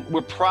thing.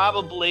 We're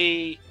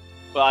probably,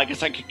 well, I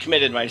guess I could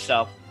committed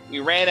myself. We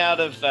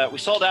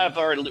sold out of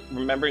our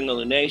Remembering the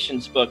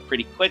Lunations book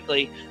pretty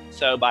quickly.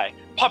 So by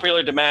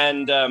popular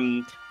demand,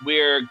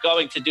 we're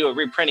going to do a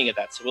reprinting of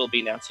that. So we'll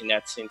be announcing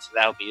that soon. So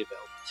that'll be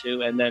available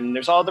too. And then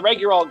there's all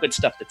good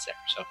stuff that's there.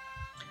 So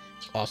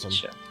awesome.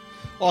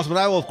 Awesome. And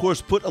I will, of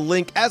course, put a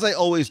link, as I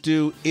always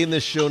do, in the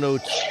show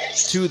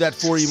notes to that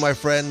for you, my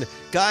friend.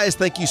 Guys,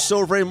 thank you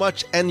so very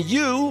much. And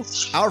you,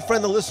 our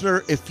friend, the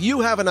listener, if you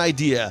have an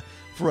idea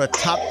for a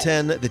top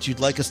 10 that you'd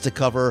like us to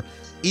cover,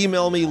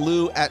 email me,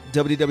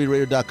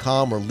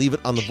 lou@wdwradio.com, or leave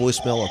it on the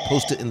voicemail or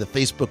post it in the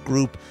Facebook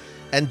group.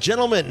 And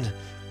gentlemen,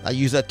 I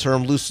use that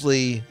term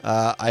loosely.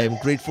 I am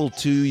grateful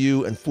to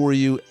you and for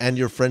you and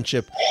your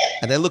friendship.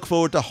 And I look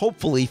forward to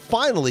hopefully,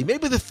 finally,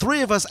 maybe the three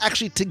of us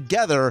actually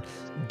together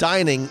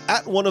dining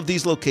at one of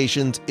these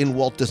locations in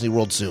Walt Disney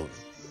World soon.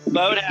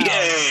 Boathouse.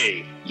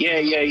 Yay!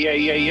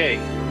 Yay!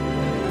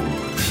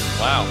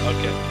 Wow,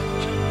 okay.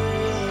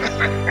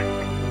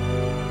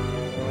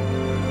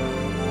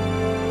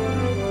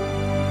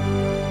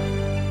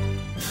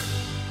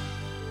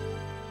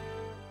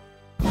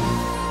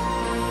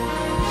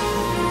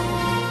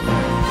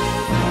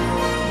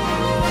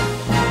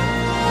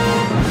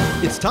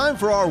 It's time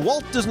for our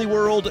Walt Disney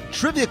World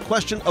Trivia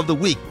Question of the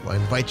Week. I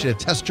invite you to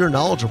test your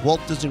knowledge of Walt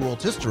Disney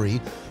World's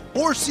history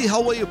or see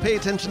how well you pay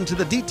attention to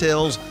the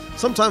details,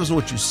 sometimes in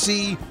what you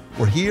see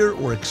or hear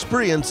or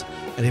experience.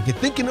 And if you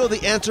think you know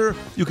the answer,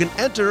 you can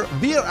enter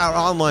via our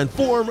online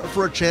form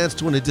for a chance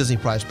to win a Disney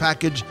Prize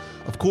package.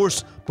 Of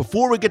course,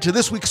 before we get to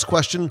this week's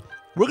question,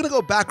 we're going to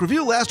go back,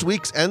 review last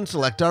week's, and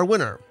select our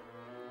winner.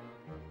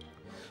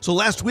 So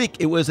last week,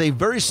 it was a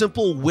very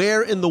simple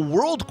where in the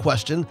world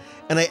question,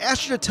 and I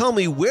asked you to tell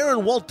me where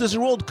in Walt Disney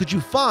World could you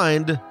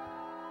find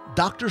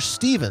Dr.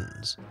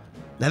 Stevens.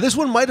 Now, this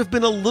one might have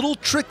been a little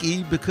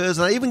tricky because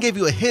I even gave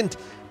you a hint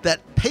that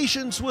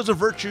patience was a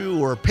virtue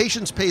or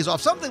patience pays off,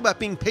 something about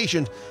being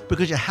patient,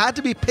 because you had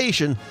to be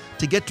patient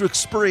to get to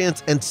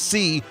experience and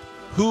see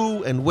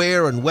who and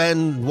where and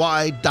when,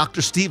 why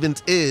Dr.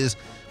 Stevens is,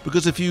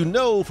 because if you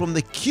know from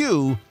the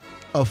cue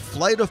of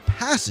Flight of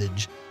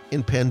Passage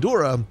in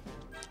Pandora,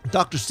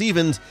 Dr.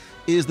 Stevens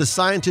is the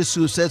scientist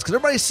who says, "Can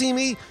everybody see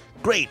me?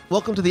 Great.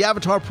 Welcome to the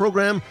Avatar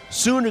program.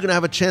 Soon you're going to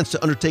have a chance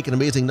to undertake an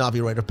amazing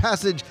Na'vi rite of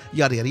passage,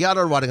 yada, yada,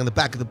 yada, riding on the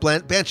back of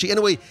the Banshee."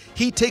 Anyway,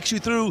 he takes you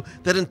through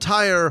that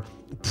entire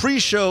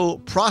pre-show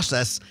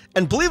process.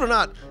 And believe it or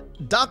not,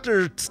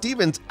 Dr.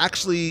 Stevens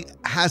actually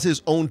has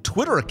his own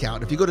Twitter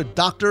account. If you go to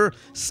Dr.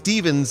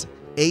 Stevens,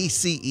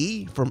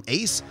 ACE from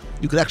Ace,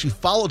 you could actually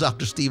follow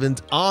Dr.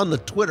 Stevens on the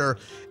Twitter.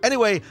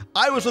 Anyway,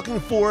 I was looking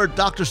for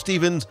Dr.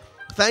 Stevens.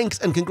 Thanks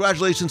and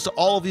congratulations to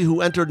all of you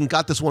who entered and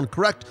got this one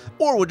correct,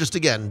 or were just,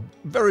 again,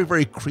 very,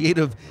 very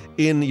creative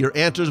in your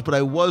answers, but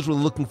I was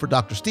really looking for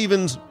Dr.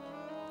 Stevens.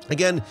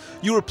 Again,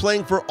 you were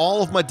playing for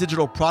all of my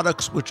digital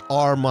products, which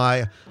are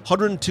my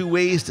 102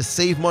 Ways to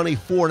Save Money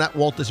for an At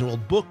Walt Disney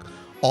World book,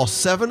 all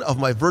 7 of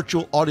my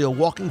virtual audio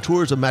walking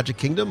tours of Magic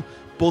Kingdom,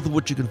 both of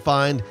which you can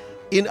find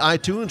in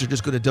iTunes, or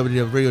just go to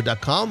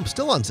WDWRadio.com,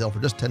 still on sale for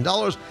just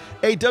 $10,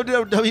 a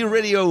WDW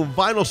Radio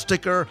vinyl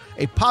sticker,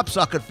 a pop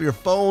socket for your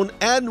phone,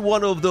 and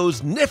one of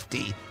those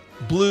nifty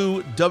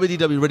blue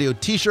WDW Radio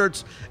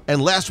t-shirts.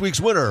 And last week's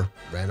winner,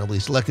 randomly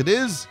selected,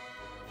 is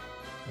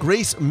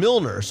Grace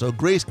Milner. So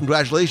Grace,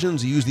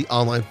 congratulations, you used the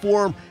online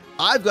form.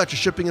 I've got your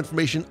shipping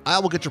information. I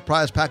will get your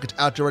prize package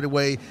out to you right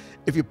away.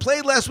 If you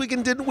played last week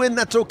and didn't win,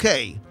 that's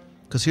okay,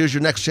 because here's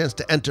your next chance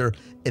to enter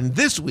in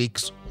this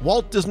week's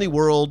Walt Disney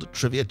World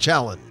Trivia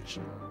Challenge.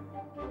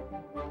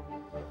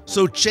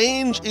 So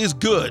change is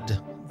good,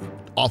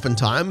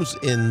 oftentimes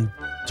in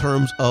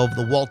terms of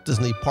the Walt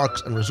Disney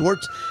Parks and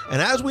Resorts. And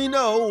as we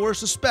know or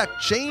suspect,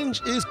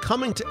 change is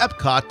coming to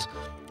Epcot.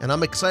 And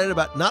I'm excited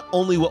about not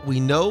only what we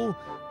know,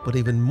 but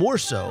even more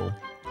so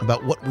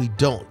about what we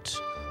don't.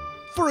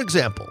 For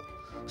example,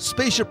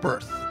 Spaceship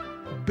Earth,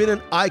 been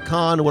an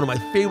icon, one of my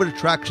favorite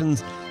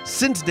attractions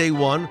since day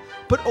one.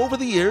 But over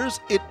the years,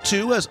 it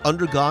too has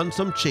undergone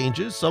some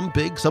changes, some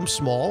big, some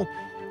small,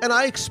 and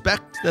I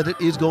expect that it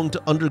is going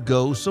to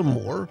undergo some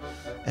more.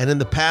 And in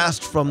the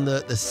past, from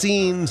the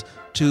scenes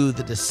to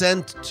the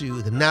descent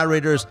to the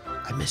narrators,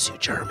 I miss you,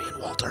 Jeremy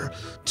and Walter,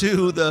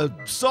 to the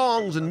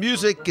songs and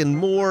music and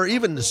more,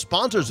 even the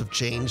sponsors have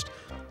changed.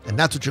 And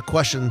that's what your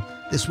question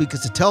this week is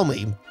to tell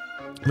me,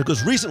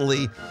 because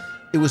recently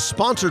it was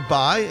sponsored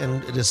by,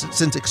 and it has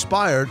since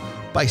expired,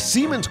 by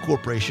Siemens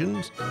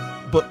Corporations.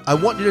 But I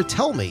want you to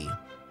tell me,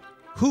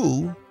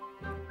 who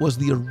was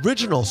the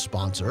original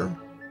sponsor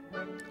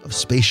of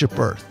Spaceship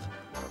Earth?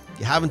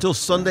 You have until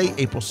Sunday,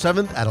 April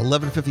 7th at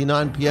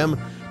 11:59 p.m.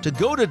 to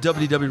go to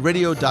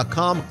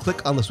WDWRadio.com,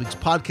 click on this week's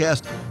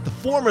podcast. The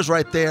form is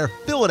right there.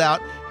 Fill it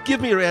out.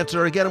 Give me your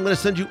answer. Again, I'm going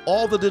to send you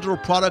all the digital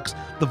products,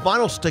 the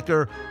vinyl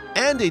sticker,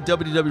 and a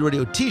WDW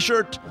Radio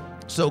t-shirt.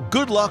 So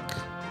good luck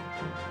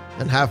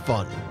and have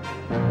fun.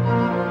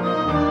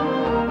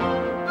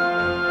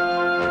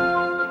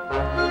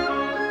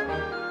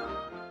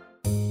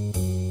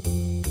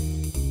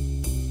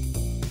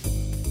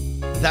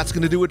 That's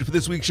going to do it for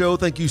this week's show.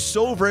 Thank you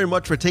so very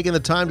much for taking the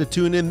time to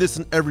tune in this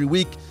and every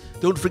week.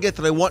 Don't forget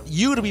that I want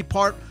you to be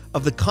part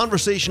of the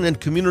conversation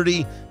and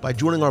community by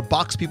joining our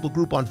Box People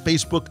group on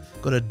Facebook.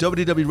 Go to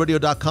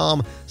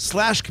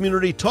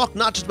WDWRadio.com/community. Talk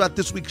not just about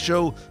this week's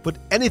show, but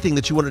anything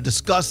that you want to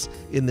discuss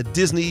in the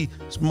Disney,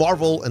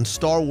 Marvel, and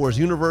Star Wars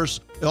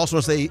universe. I also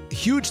want to say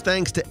huge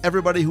thanks to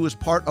everybody who is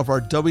part of our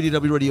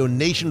WDW Radio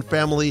Nation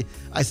family.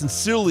 I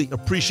sincerely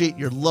appreciate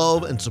your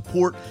love and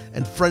support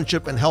and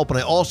friendship and help. And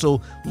I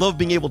also love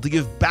being able to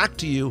give back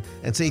to you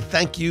and say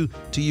thank you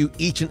to you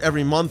each and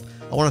every month.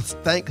 I want to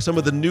thank some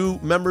of the new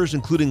members,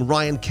 including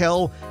Ryan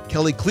Kell,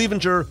 Kelly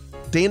Clevenger,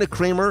 Dana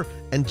Kramer,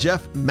 and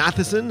Jeff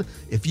Matheson.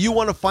 If you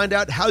want to find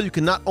out how you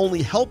can not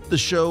only help the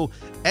show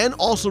and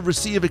also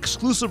receive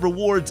exclusive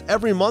rewards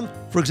every month,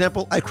 for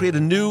example, I create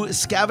a new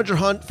scavenger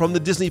hunt from the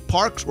Disney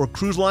parks or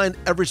cruise line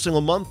every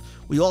single month.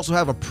 We also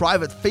have a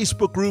private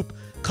Facebook group,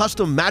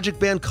 custom Magic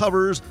Band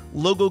covers,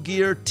 logo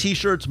gear,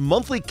 t-shirts,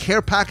 monthly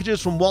care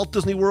packages from Walt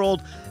Disney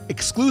World,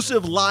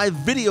 exclusive live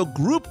video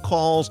group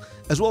calls,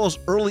 as well as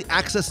early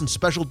access and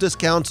special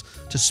discounts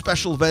to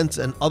special events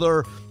and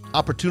other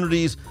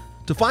opportunities.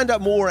 To find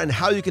out more and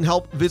how you can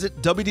help,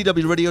 visit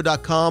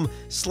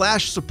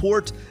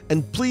wdwradio.com/support.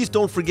 And please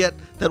don't forget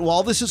that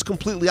while this is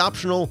completely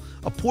optional,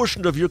 a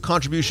portion of your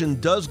contribution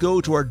does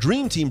go to our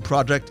Dream Team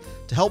project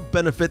to help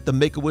benefit the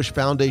Make-A-Wish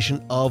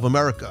Foundation of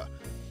America.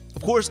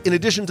 Of course, in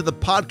addition to the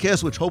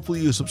podcast, which hopefully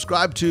you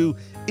subscribe to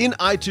in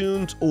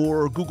iTunes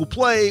or Google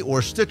Play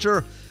or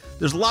Stitcher,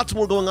 there's lots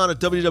more going on at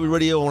WDW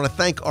Radio. I want to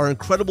thank our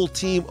incredible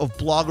team of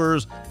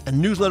bloggers and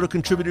newsletter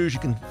contributors. You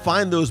can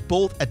find those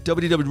both at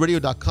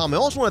WDWradio.com. I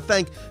also want to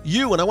thank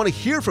you, and I want to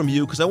hear from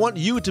you because I want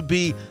you to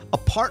be a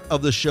part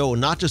of the show,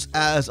 not just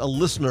as a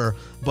listener,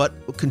 but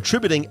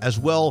contributing as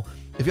well.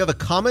 If you have a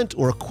comment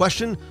or a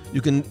question,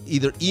 you can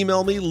either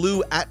email me,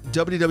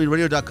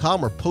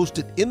 lou@wdwradio.com, or post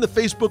it in the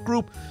Facebook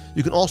group.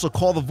 You can also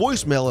call the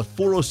voicemail at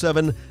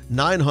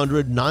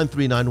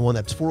 407-900-9391.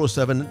 That's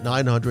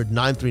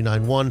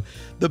 407-900-9391.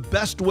 The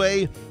best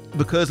way,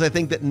 because I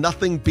think that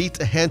nothing beats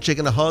a handshake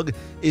and a hug,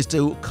 is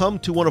to come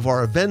to one of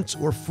our events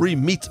or free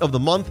meets of the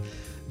month.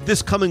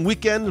 This coming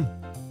weekend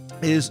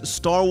is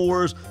Star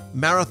Wars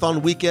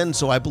Marathon Weekend,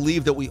 so I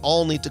believe that we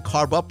all need to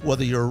carb up,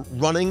 whether you're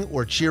running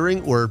or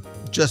cheering or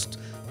just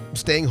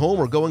staying home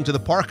or going to the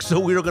park. So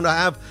we're going to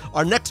have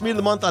our next meet of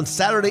the month on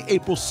Saturday,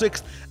 April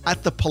 6th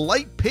at the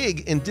Polite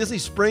Pig in Disney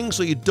Springs,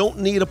 so you don't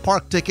need a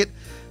park ticket.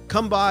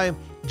 Come by,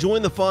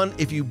 join the fun.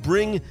 If you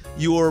bring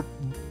your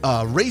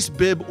race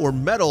bib or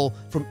medal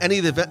from any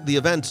of the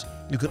events,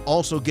 you can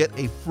also get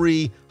a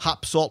free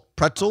hop salt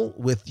pretzel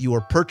with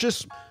your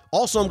purchase.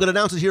 Also, I'm going to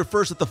announce it here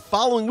first that the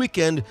following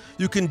weekend,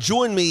 you can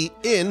join me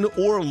in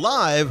or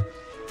live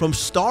from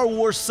Star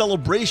Wars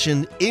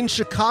Celebration in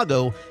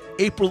Chicago,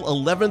 April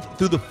 11th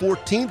through the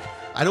 14th.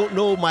 I don't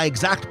know my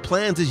exact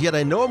plans as yet.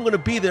 I know I'm going to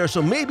be there,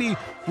 so maybe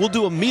we'll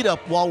do a meetup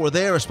while we're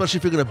there, especially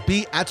if you're going to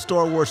be at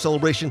Star Wars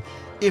Celebration.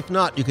 If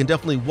not, you can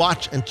definitely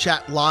watch and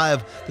chat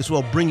live. This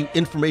will bring you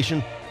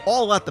information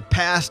all about the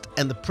past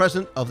and the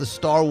present of the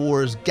Star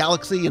Wars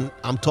galaxy, and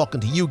I'm talking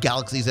to you,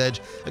 Galaxy's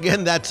Edge.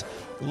 Again, that's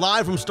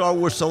live from Star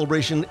Wars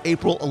Celebration,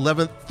 April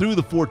 11th through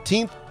the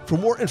 14th. For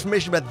more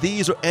information about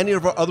these or any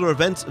of our other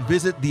events,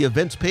 visit the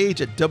events page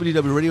at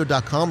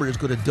wdwradio.com or just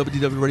go to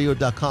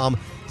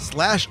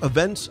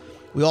wdwradio.com/events.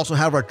 We also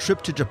have our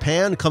trip to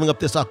Japan coming up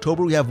this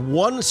October. We have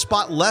one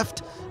spot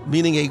left,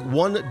 meaning a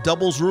one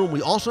doubles room.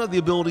 We also have the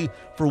ability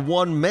for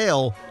one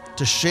male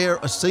to share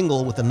a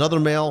single with another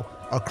male.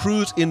 Our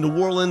cruise in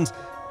New Orleans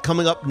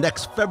coming up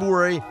next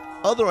February.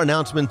 Other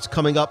announcements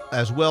coming up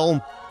as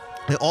well.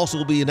 I also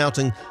will be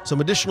announcing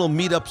some additional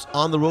meetups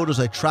on the road as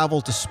I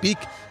travel to speak.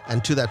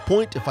 And to that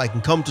point, if I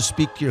can come to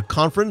speak to your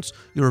conference,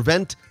 your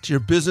event, to your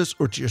business,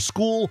 or to your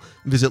school,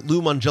 visit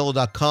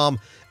LouMongello.com.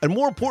 And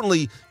more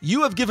importantly,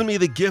 you have given me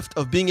the gift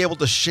of being able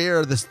to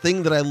share this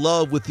thing that I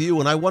love with you,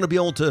 and I want to be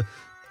able to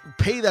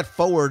pay that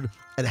forward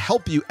and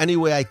help you any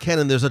way I can.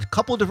 And there's a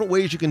couple of different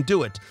ways you can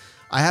do it.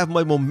 I have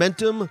my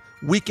Momentum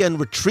Weekend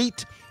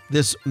Retreat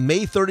this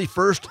May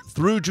 31st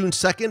through June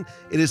 2nd.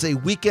 It is a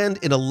weekend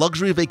in a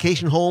luxury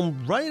vacation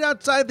home right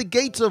outside the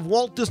gates of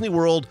Walt Disney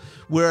World,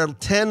 where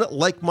 10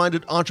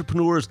 like-minded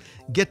entrepreneurs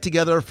get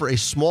together for a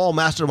small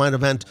mastermind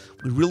event.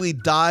 We really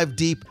dive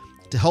deep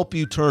to help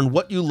you turn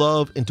what you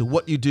love into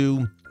what you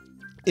do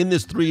in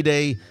this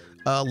 3-day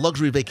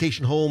luxury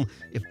vacation home.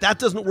 If that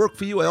doesn't work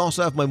for you, I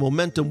also have my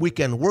Momentum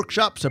Weekend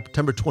Workshop,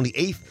 September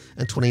 28th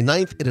and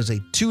 29th. It is a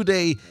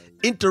 2-day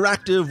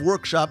interactive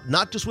workshop,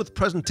 not just with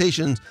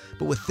presentations,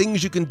 but with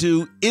things you can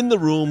do in the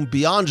room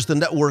beyond just the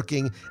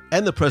networking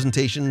and the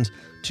presentations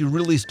to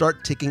really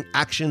start taking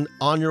action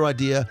on your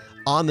idea,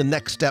 on the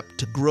next step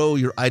to grow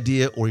your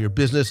idea or your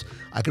business.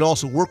 I can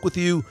also work with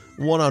you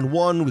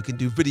one-on-one. We can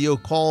do video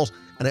calls.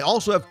 And I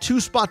also have 2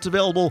 spots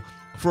available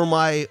for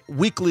my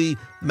weekly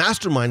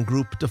mastermind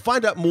group. To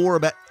find out more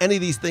about any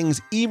of these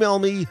things, email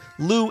me,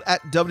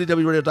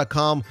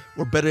 lou@wdwradio.com,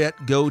 or better yet,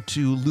 go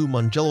to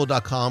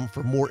loumongello.com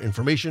for more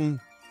information.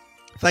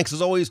 Thanks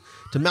as always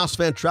to Mouse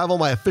Fan Travel,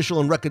 my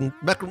official and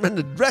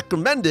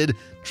recommended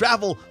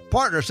travel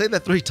partner. Say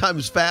that 3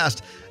 times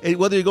fast. And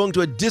whether you're going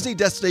to a Disney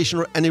destination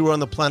or anywhere on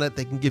the planet,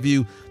 they can give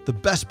you the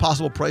best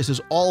possible prices,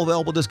 all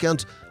available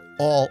discounts,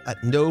 all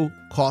at no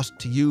cost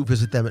to you.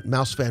 Visit them at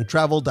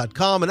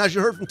mousefantravel.com. And as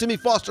you heard from Timmy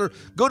Foster,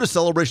 go to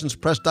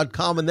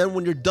celebrationspress.com. And then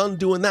when you're done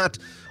doing that,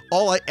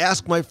 all I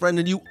ask, my friend,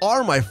 and you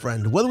are my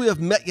friend, whether we have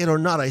met yet or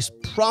not, I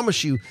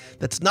promise you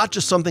that's not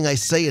just something I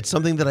say, it's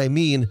something that I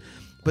mean.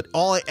 But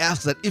all I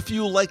ask is that if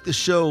you like the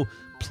show,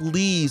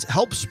 please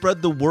help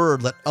spread the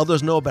word. Let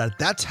others know about it.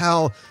 That's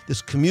how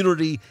this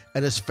community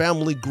and this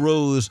family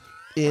grows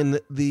in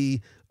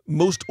the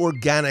most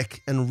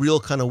organic and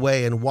real kind of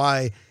way, and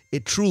why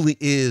it truly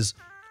is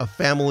a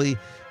family.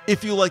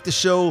 If you like the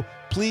show,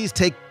 please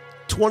take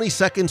 20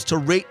 seconds to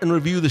rate and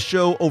review the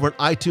show over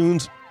on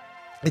iTunes.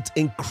 It's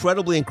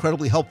incredibly,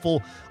 incredibly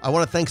helpful. I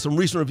want to thank some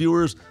recent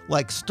reviewers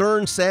like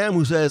Stern Sam,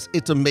 who says,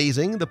 "It's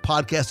amazing. The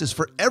podcast is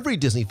for every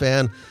Disney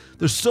fan.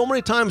 There's so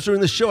many times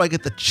during the show I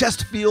get the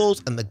chest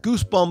feels and the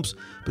goosebumps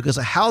because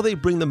of how they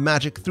bring the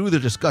magic through their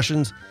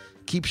discussions.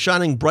 Keep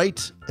shining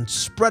bright and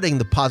spreading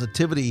the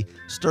positivity."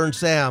 Stern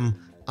Sam,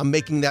 I'm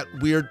making that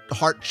weird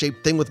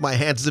heart-shaped thing with my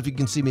hands as if you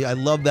can see me. I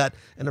love that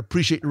and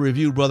appreciate your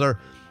review, brother.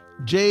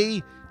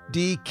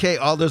 JDK.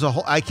 Oh, there's a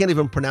whole, I can't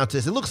even pronounce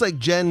this. It looks like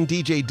Jen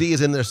DJD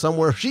is in there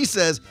somewhere. He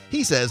says,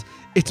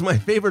 it's my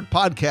favorite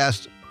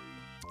podcast.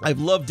 I've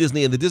loved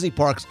Disney and the Disney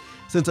parks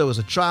since I was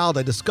a child.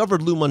 I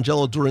discovered Lou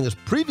Mongello during his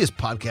previous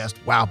podcast,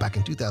 back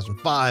in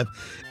 2005,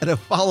 and have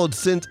followed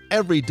since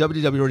every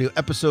WDW Radio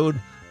episode,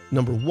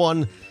 number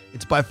 1.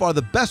 It's by far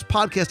the best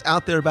podcast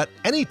out there about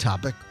any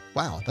topic.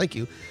 Wow, thank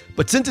you.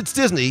 But since it's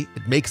Disney,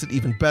 it makes it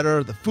even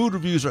better. The food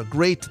reviews are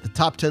great, the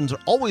top 10s are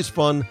always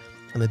fun,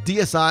 and the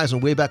DSIs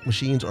and Wayback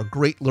Machines are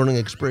great learning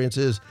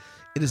experiences.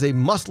 It is a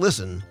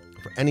must-listen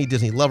for any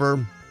Disney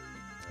lover.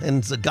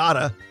 And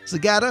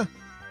Zagata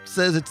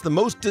says it's the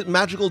most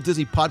magical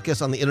Disney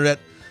podcast on the internet.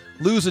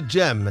 Lou's a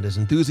gem, and his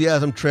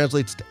enthusiasm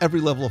translates to every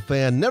level of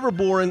fan. Never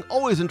boring,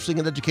 always interesting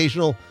and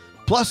educational.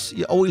 Plus,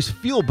 you always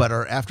feel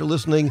better after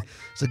listening.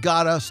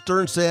 Zagata,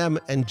 Stern Sam,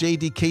 and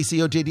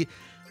JD.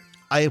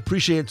 I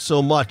appreciate it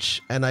so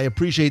much, and I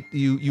appreciate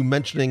you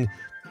mentioning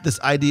this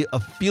idea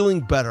of feeling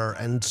better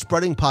and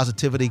spreading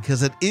positivity,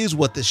 because it is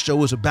what this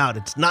show is about.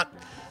 It's not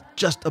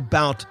just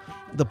about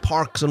the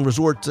parks and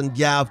resorts and,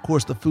 of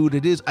course, the food.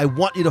 It is, I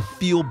want you to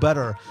feel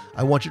better.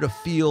 I want you to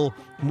feel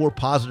more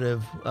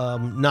positive,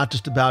 not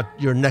just about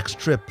your next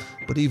trip,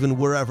 but even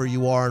wherever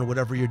you are and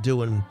whatever you're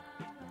doing.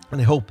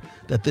 And I hope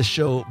that this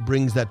show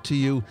brings that to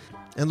you.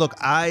 And look,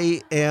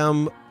 I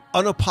am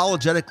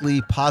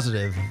unapologetically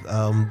positive.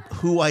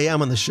 Who I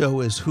am on the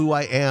show is who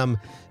I am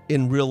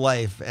in real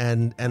life.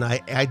 And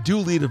I do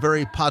lead a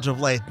very positive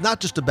life, not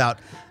just about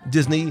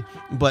Disney,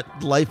 but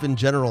life in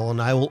general.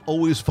 And I will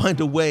always find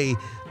a way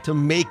to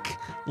make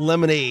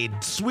lemonade,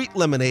 sweet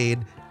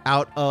lemonade,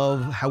 out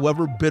of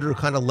however bitter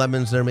kind of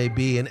lemons there may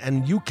be.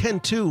 And you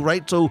can too,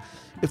 right? So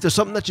if there's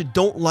something that you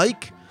don't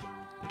like,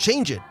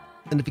 change it.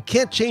 And if you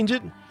can't change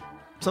it,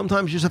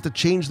 sometimes you just have to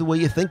change the way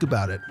you think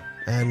about it.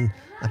 And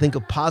I think a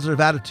positive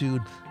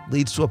attitude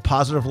leads to a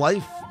positive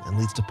life and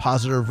leads to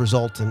positive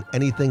results in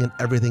anything and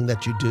everything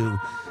that you do.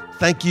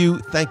 Thank you,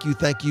 thank you,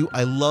 thank you.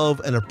 I love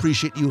and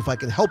appreciate you. If I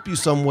can help you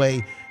some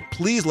way,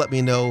 please let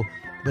me know.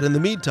 But in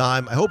the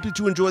meantime, I hope that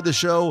you enjoyed the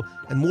show.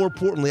 And more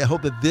importantly, I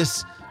hope that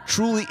this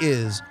truly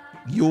is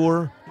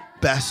your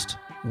best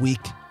week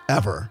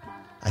ever.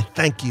 I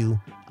thank you.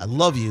 I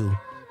love you.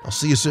 I'll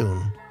see you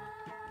soon.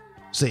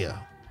 See ya.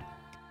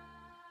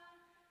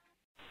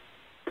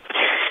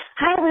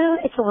 Hi, Lou.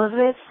 It's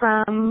Elizabeth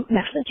from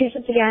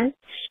Massachusetts again.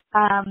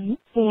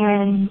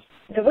 And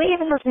the way I've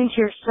been listening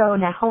to your show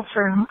now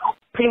for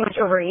pretty much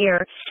over a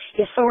year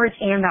is forwards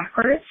and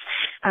backwards,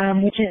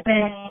 which has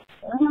been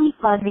really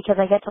fun because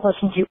I get to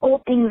listen to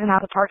old things and how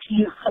the parks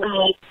used to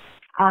be,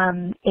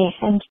 and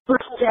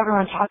listen to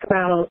everyone talk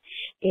about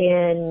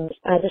and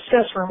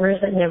discuss rumors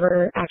that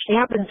never actually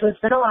happened. So it's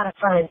been a lot of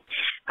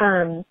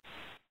fun.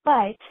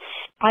 But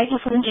I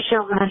just listened to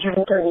show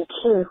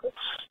 132,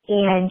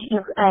 and you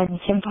and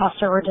Tim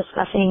Foster were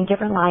discussing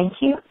different lines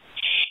here.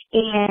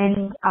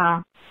 And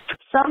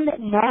some that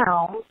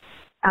now,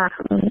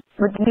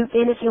 with the new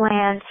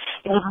Fantasyland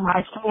and Different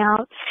Lives coming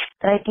out,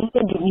 that I think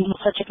that Disney did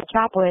such a good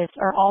job with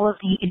are all of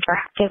the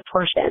interactive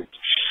portions.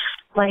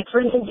 Like, for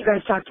instance, you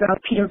guys talked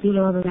about Peter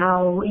Pan and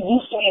how it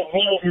used to be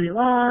really, really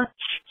long,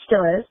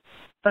 still is,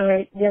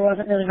 but there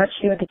wasn't really much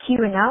to do with the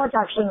queue, and now it's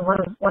actually one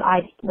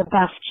of the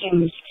best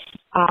queues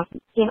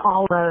in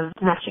all of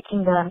the Magic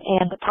Kingdom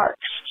and the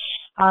parks.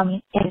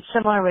 And it's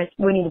similar with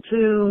Winnie the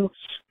Pooh,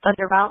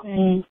 Thunder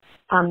Mountain,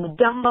 the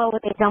Dumbo,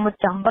 what they've done with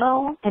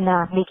Dumbo, and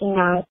making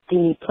that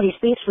the play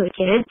space for the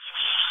kids.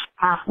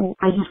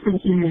 I just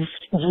think is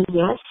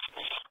genius.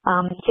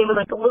 Same with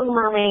like the Little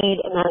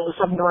Mermaid and then the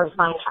Seven Dwarfs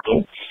Mine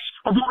Train.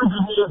 I think what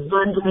Disney has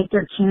done to make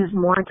their queues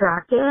more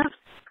interactive,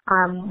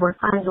 where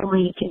fans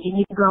only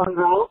continue to grow and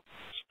grow,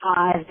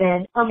 has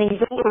been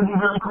amazing. It would be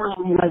really cool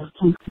if you guys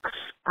to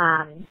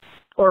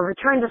or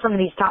return to some of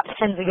these top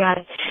 10s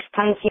again,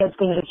 kind of see how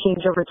things have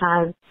changed over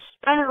time.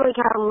 Kind of like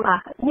how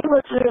new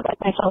listeners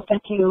like myself get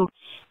to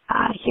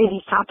hear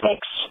these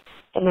topics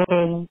and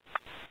then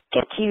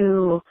get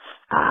to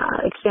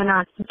expand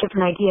on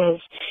different ideas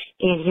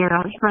and hear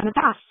how they run the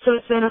past. So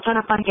it's been a ton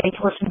of fun getting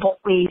to listen both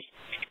ways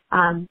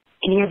and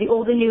hear the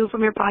old and new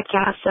from your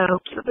podcast. So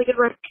keep up the good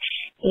work,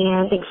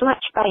 and thanks so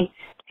much. Bye.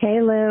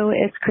 Hey, Lou.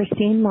 It's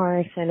Christine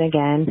Morrison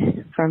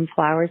again from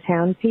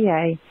Flowertown,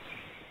 PA.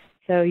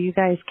 So you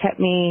guys kept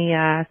me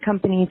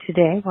company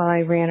today while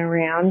I ran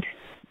around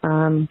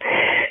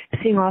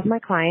seeing all of my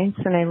clients,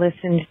 and I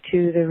listened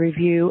to the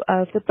review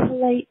of The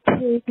Polite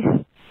Pig,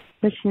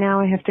 which now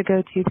I have to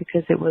go to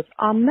because it was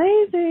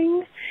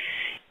amazing.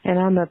 And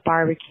I'm a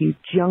barbecue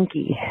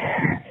junkie.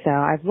 So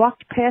I've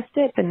walked past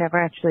it but never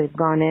actually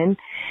gone in.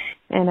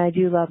 And I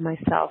do love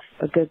myself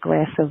a good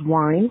glass of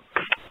wine.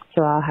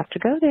 So I'll have to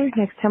go there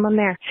next time I'm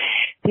there.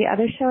 The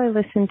other show I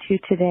listened to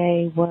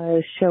today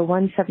was show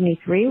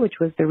 173, which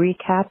was the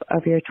recap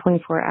of your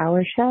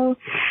 24-hour show.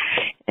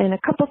 And a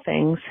couple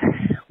things.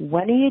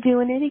 When are you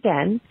doing it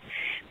again?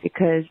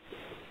 Because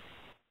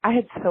I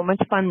had so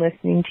much fun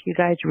listening to you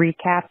guys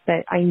recap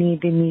that I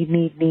need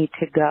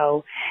to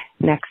go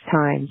next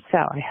time. So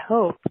I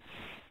hope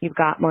you've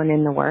got one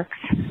in the works.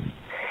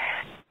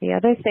 The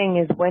other thing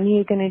is, when are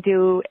you going to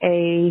do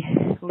a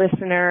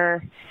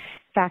listener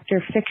fact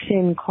or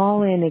fiction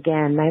call-in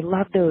again? I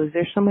love those.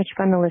 They're so much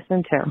fun to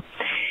listen to.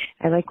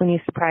 I like when you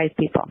surprise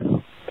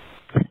people.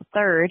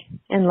 Third,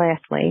 and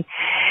lastly,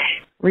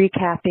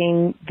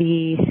 recapping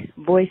the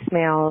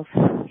voicemails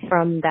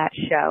from that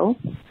show.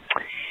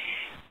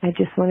 I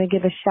just want to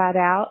give a shout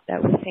out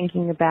that we're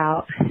thinking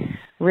about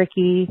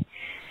Ricky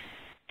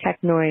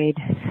Technoid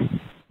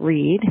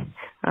Reed.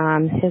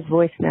 His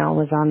voicemail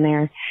was on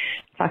there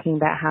talking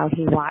about how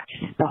he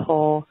watched the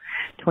whole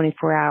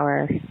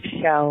 24-hour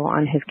show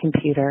on his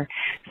computer.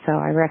 So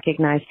I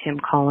recognized him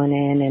calling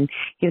in, and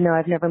even though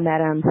I've never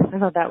met him, I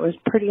thought that was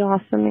pretty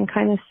awesome and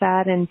kind of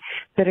sad and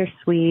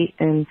bittersweet,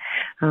 and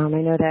I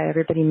know that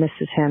everybody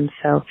misses him,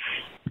 so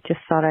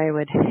just thought I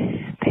would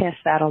pass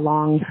that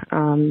along.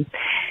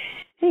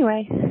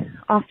 Anyway,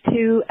 off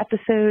to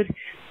episode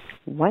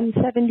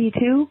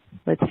 172.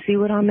 Let's see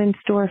what I'm in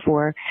store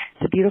for.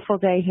 It's a beautiful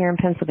day here in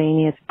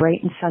Pennsylvania. It's bright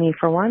and sunny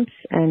for once,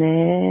 and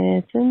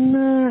it's in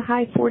the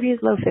high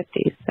 40s, low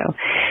 50s. So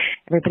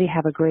everybody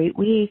have a great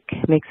week.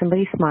 Make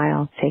somebody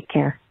smile. Take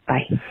care.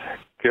 Bye.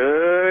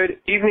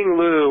 Good evening,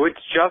 Lou. It's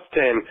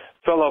Justin,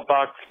 fellow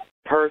Box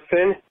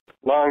person,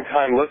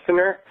 longtime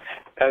listener.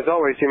 As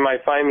always, you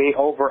might find me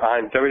over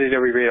on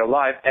WDW Radio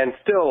Live and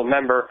still a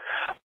member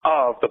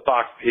of the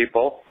Box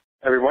People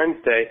every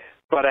Wednesday,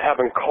 but I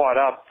haven't caught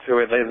up to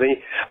it lately.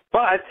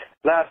 But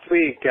last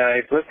week, I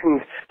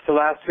listened to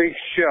last week's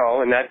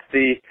show, and that's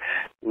the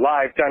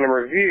live done and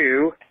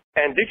review.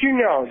 And did you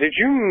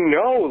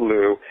know,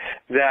 Lou,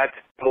 that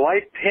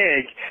Polite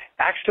Pig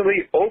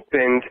actually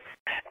opened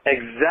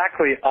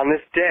exactly on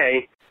this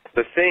day,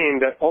 the same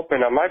that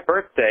opened on my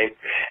birthday.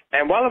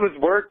 And while I was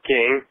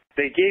working,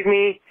 they gave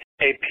me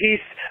a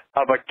piece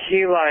of a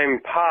key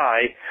lime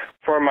pie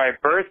for my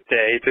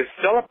birthday to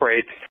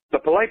celebrate. The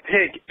Polite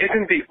Pig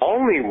isn't the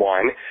only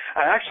one.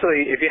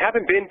 Actually, if you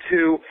haven't been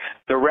to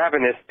the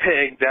Ravenous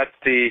Pig, that's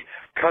the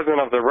cousin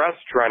of the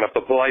restaurant of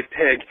the Polite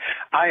Pig,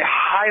 I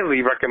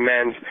highly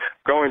recommend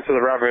going to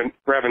the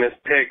Ravenous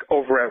Pig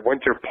over at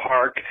Winter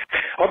Park.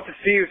 Hope to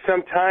see you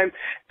sometime,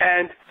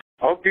 and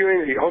hope you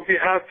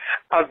have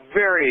a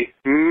very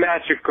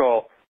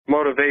magical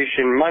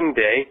Motivation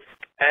Monday,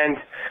 and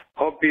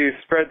hope you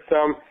spread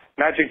some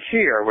magic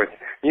cheer with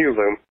you,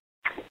 Lou.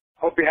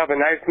 Hope you have a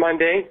nice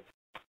Monday.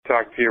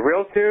 Talk to you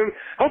real soon.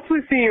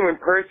 Hopefully see you in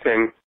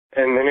person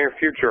in the near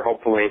future,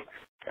 hopefully.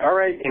 All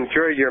right,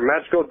 enjoy your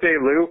magical day,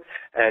 Lou,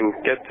 and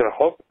get to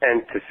hope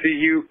and to see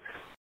you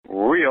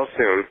real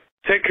soon.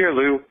 Take care,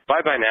 Lou.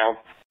 Bye-bye now.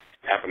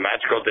 Have a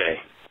magical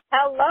day.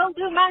 Hello,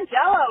 Lou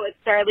Mangello.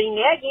 It's Darlene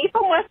Nagy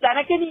from West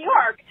Seneca, New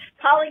York,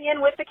 calling in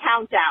with the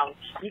countdown.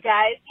 You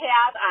guys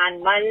have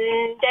on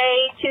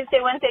Monday,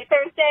 Tuesday, Wednesday,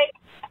 Thursday,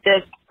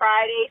 this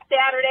Friday,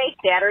 Saturday.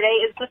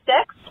 Saturday is the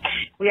 6th.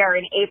 We are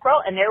in April,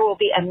 and there will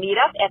be a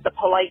meetup at the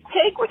Polite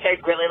Pig, which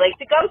I'd really like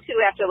to go to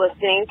after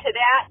listening to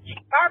that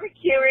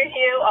barbecue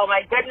review. Oh,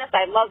 my goodness,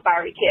 I love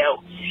barbecue.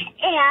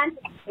 And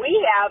we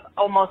have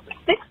almost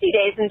 60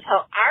 days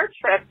until our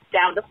trip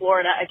down to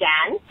Florida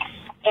again.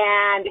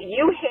 And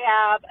you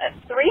have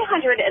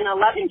 311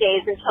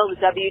 days until the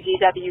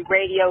WDW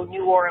Radio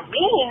New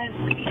Orleans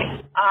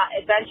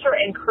adventure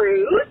and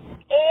cruise.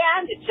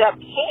 And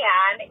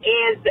Japan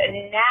is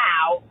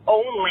now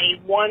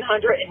only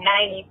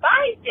 195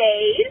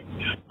 days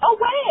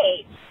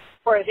away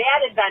for that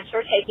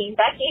adventure, taking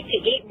Becky to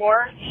eat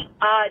more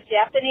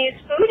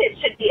Japanese food. It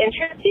should be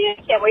interesting.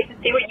 Can't wait to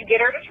see what you get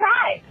her to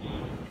try.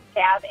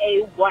 Have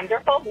a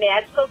wonderful,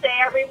 magical day,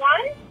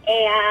 everyone.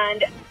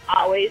 And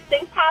always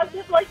think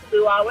positive, like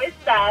Sue always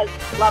says.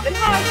 Love and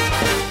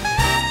hugs.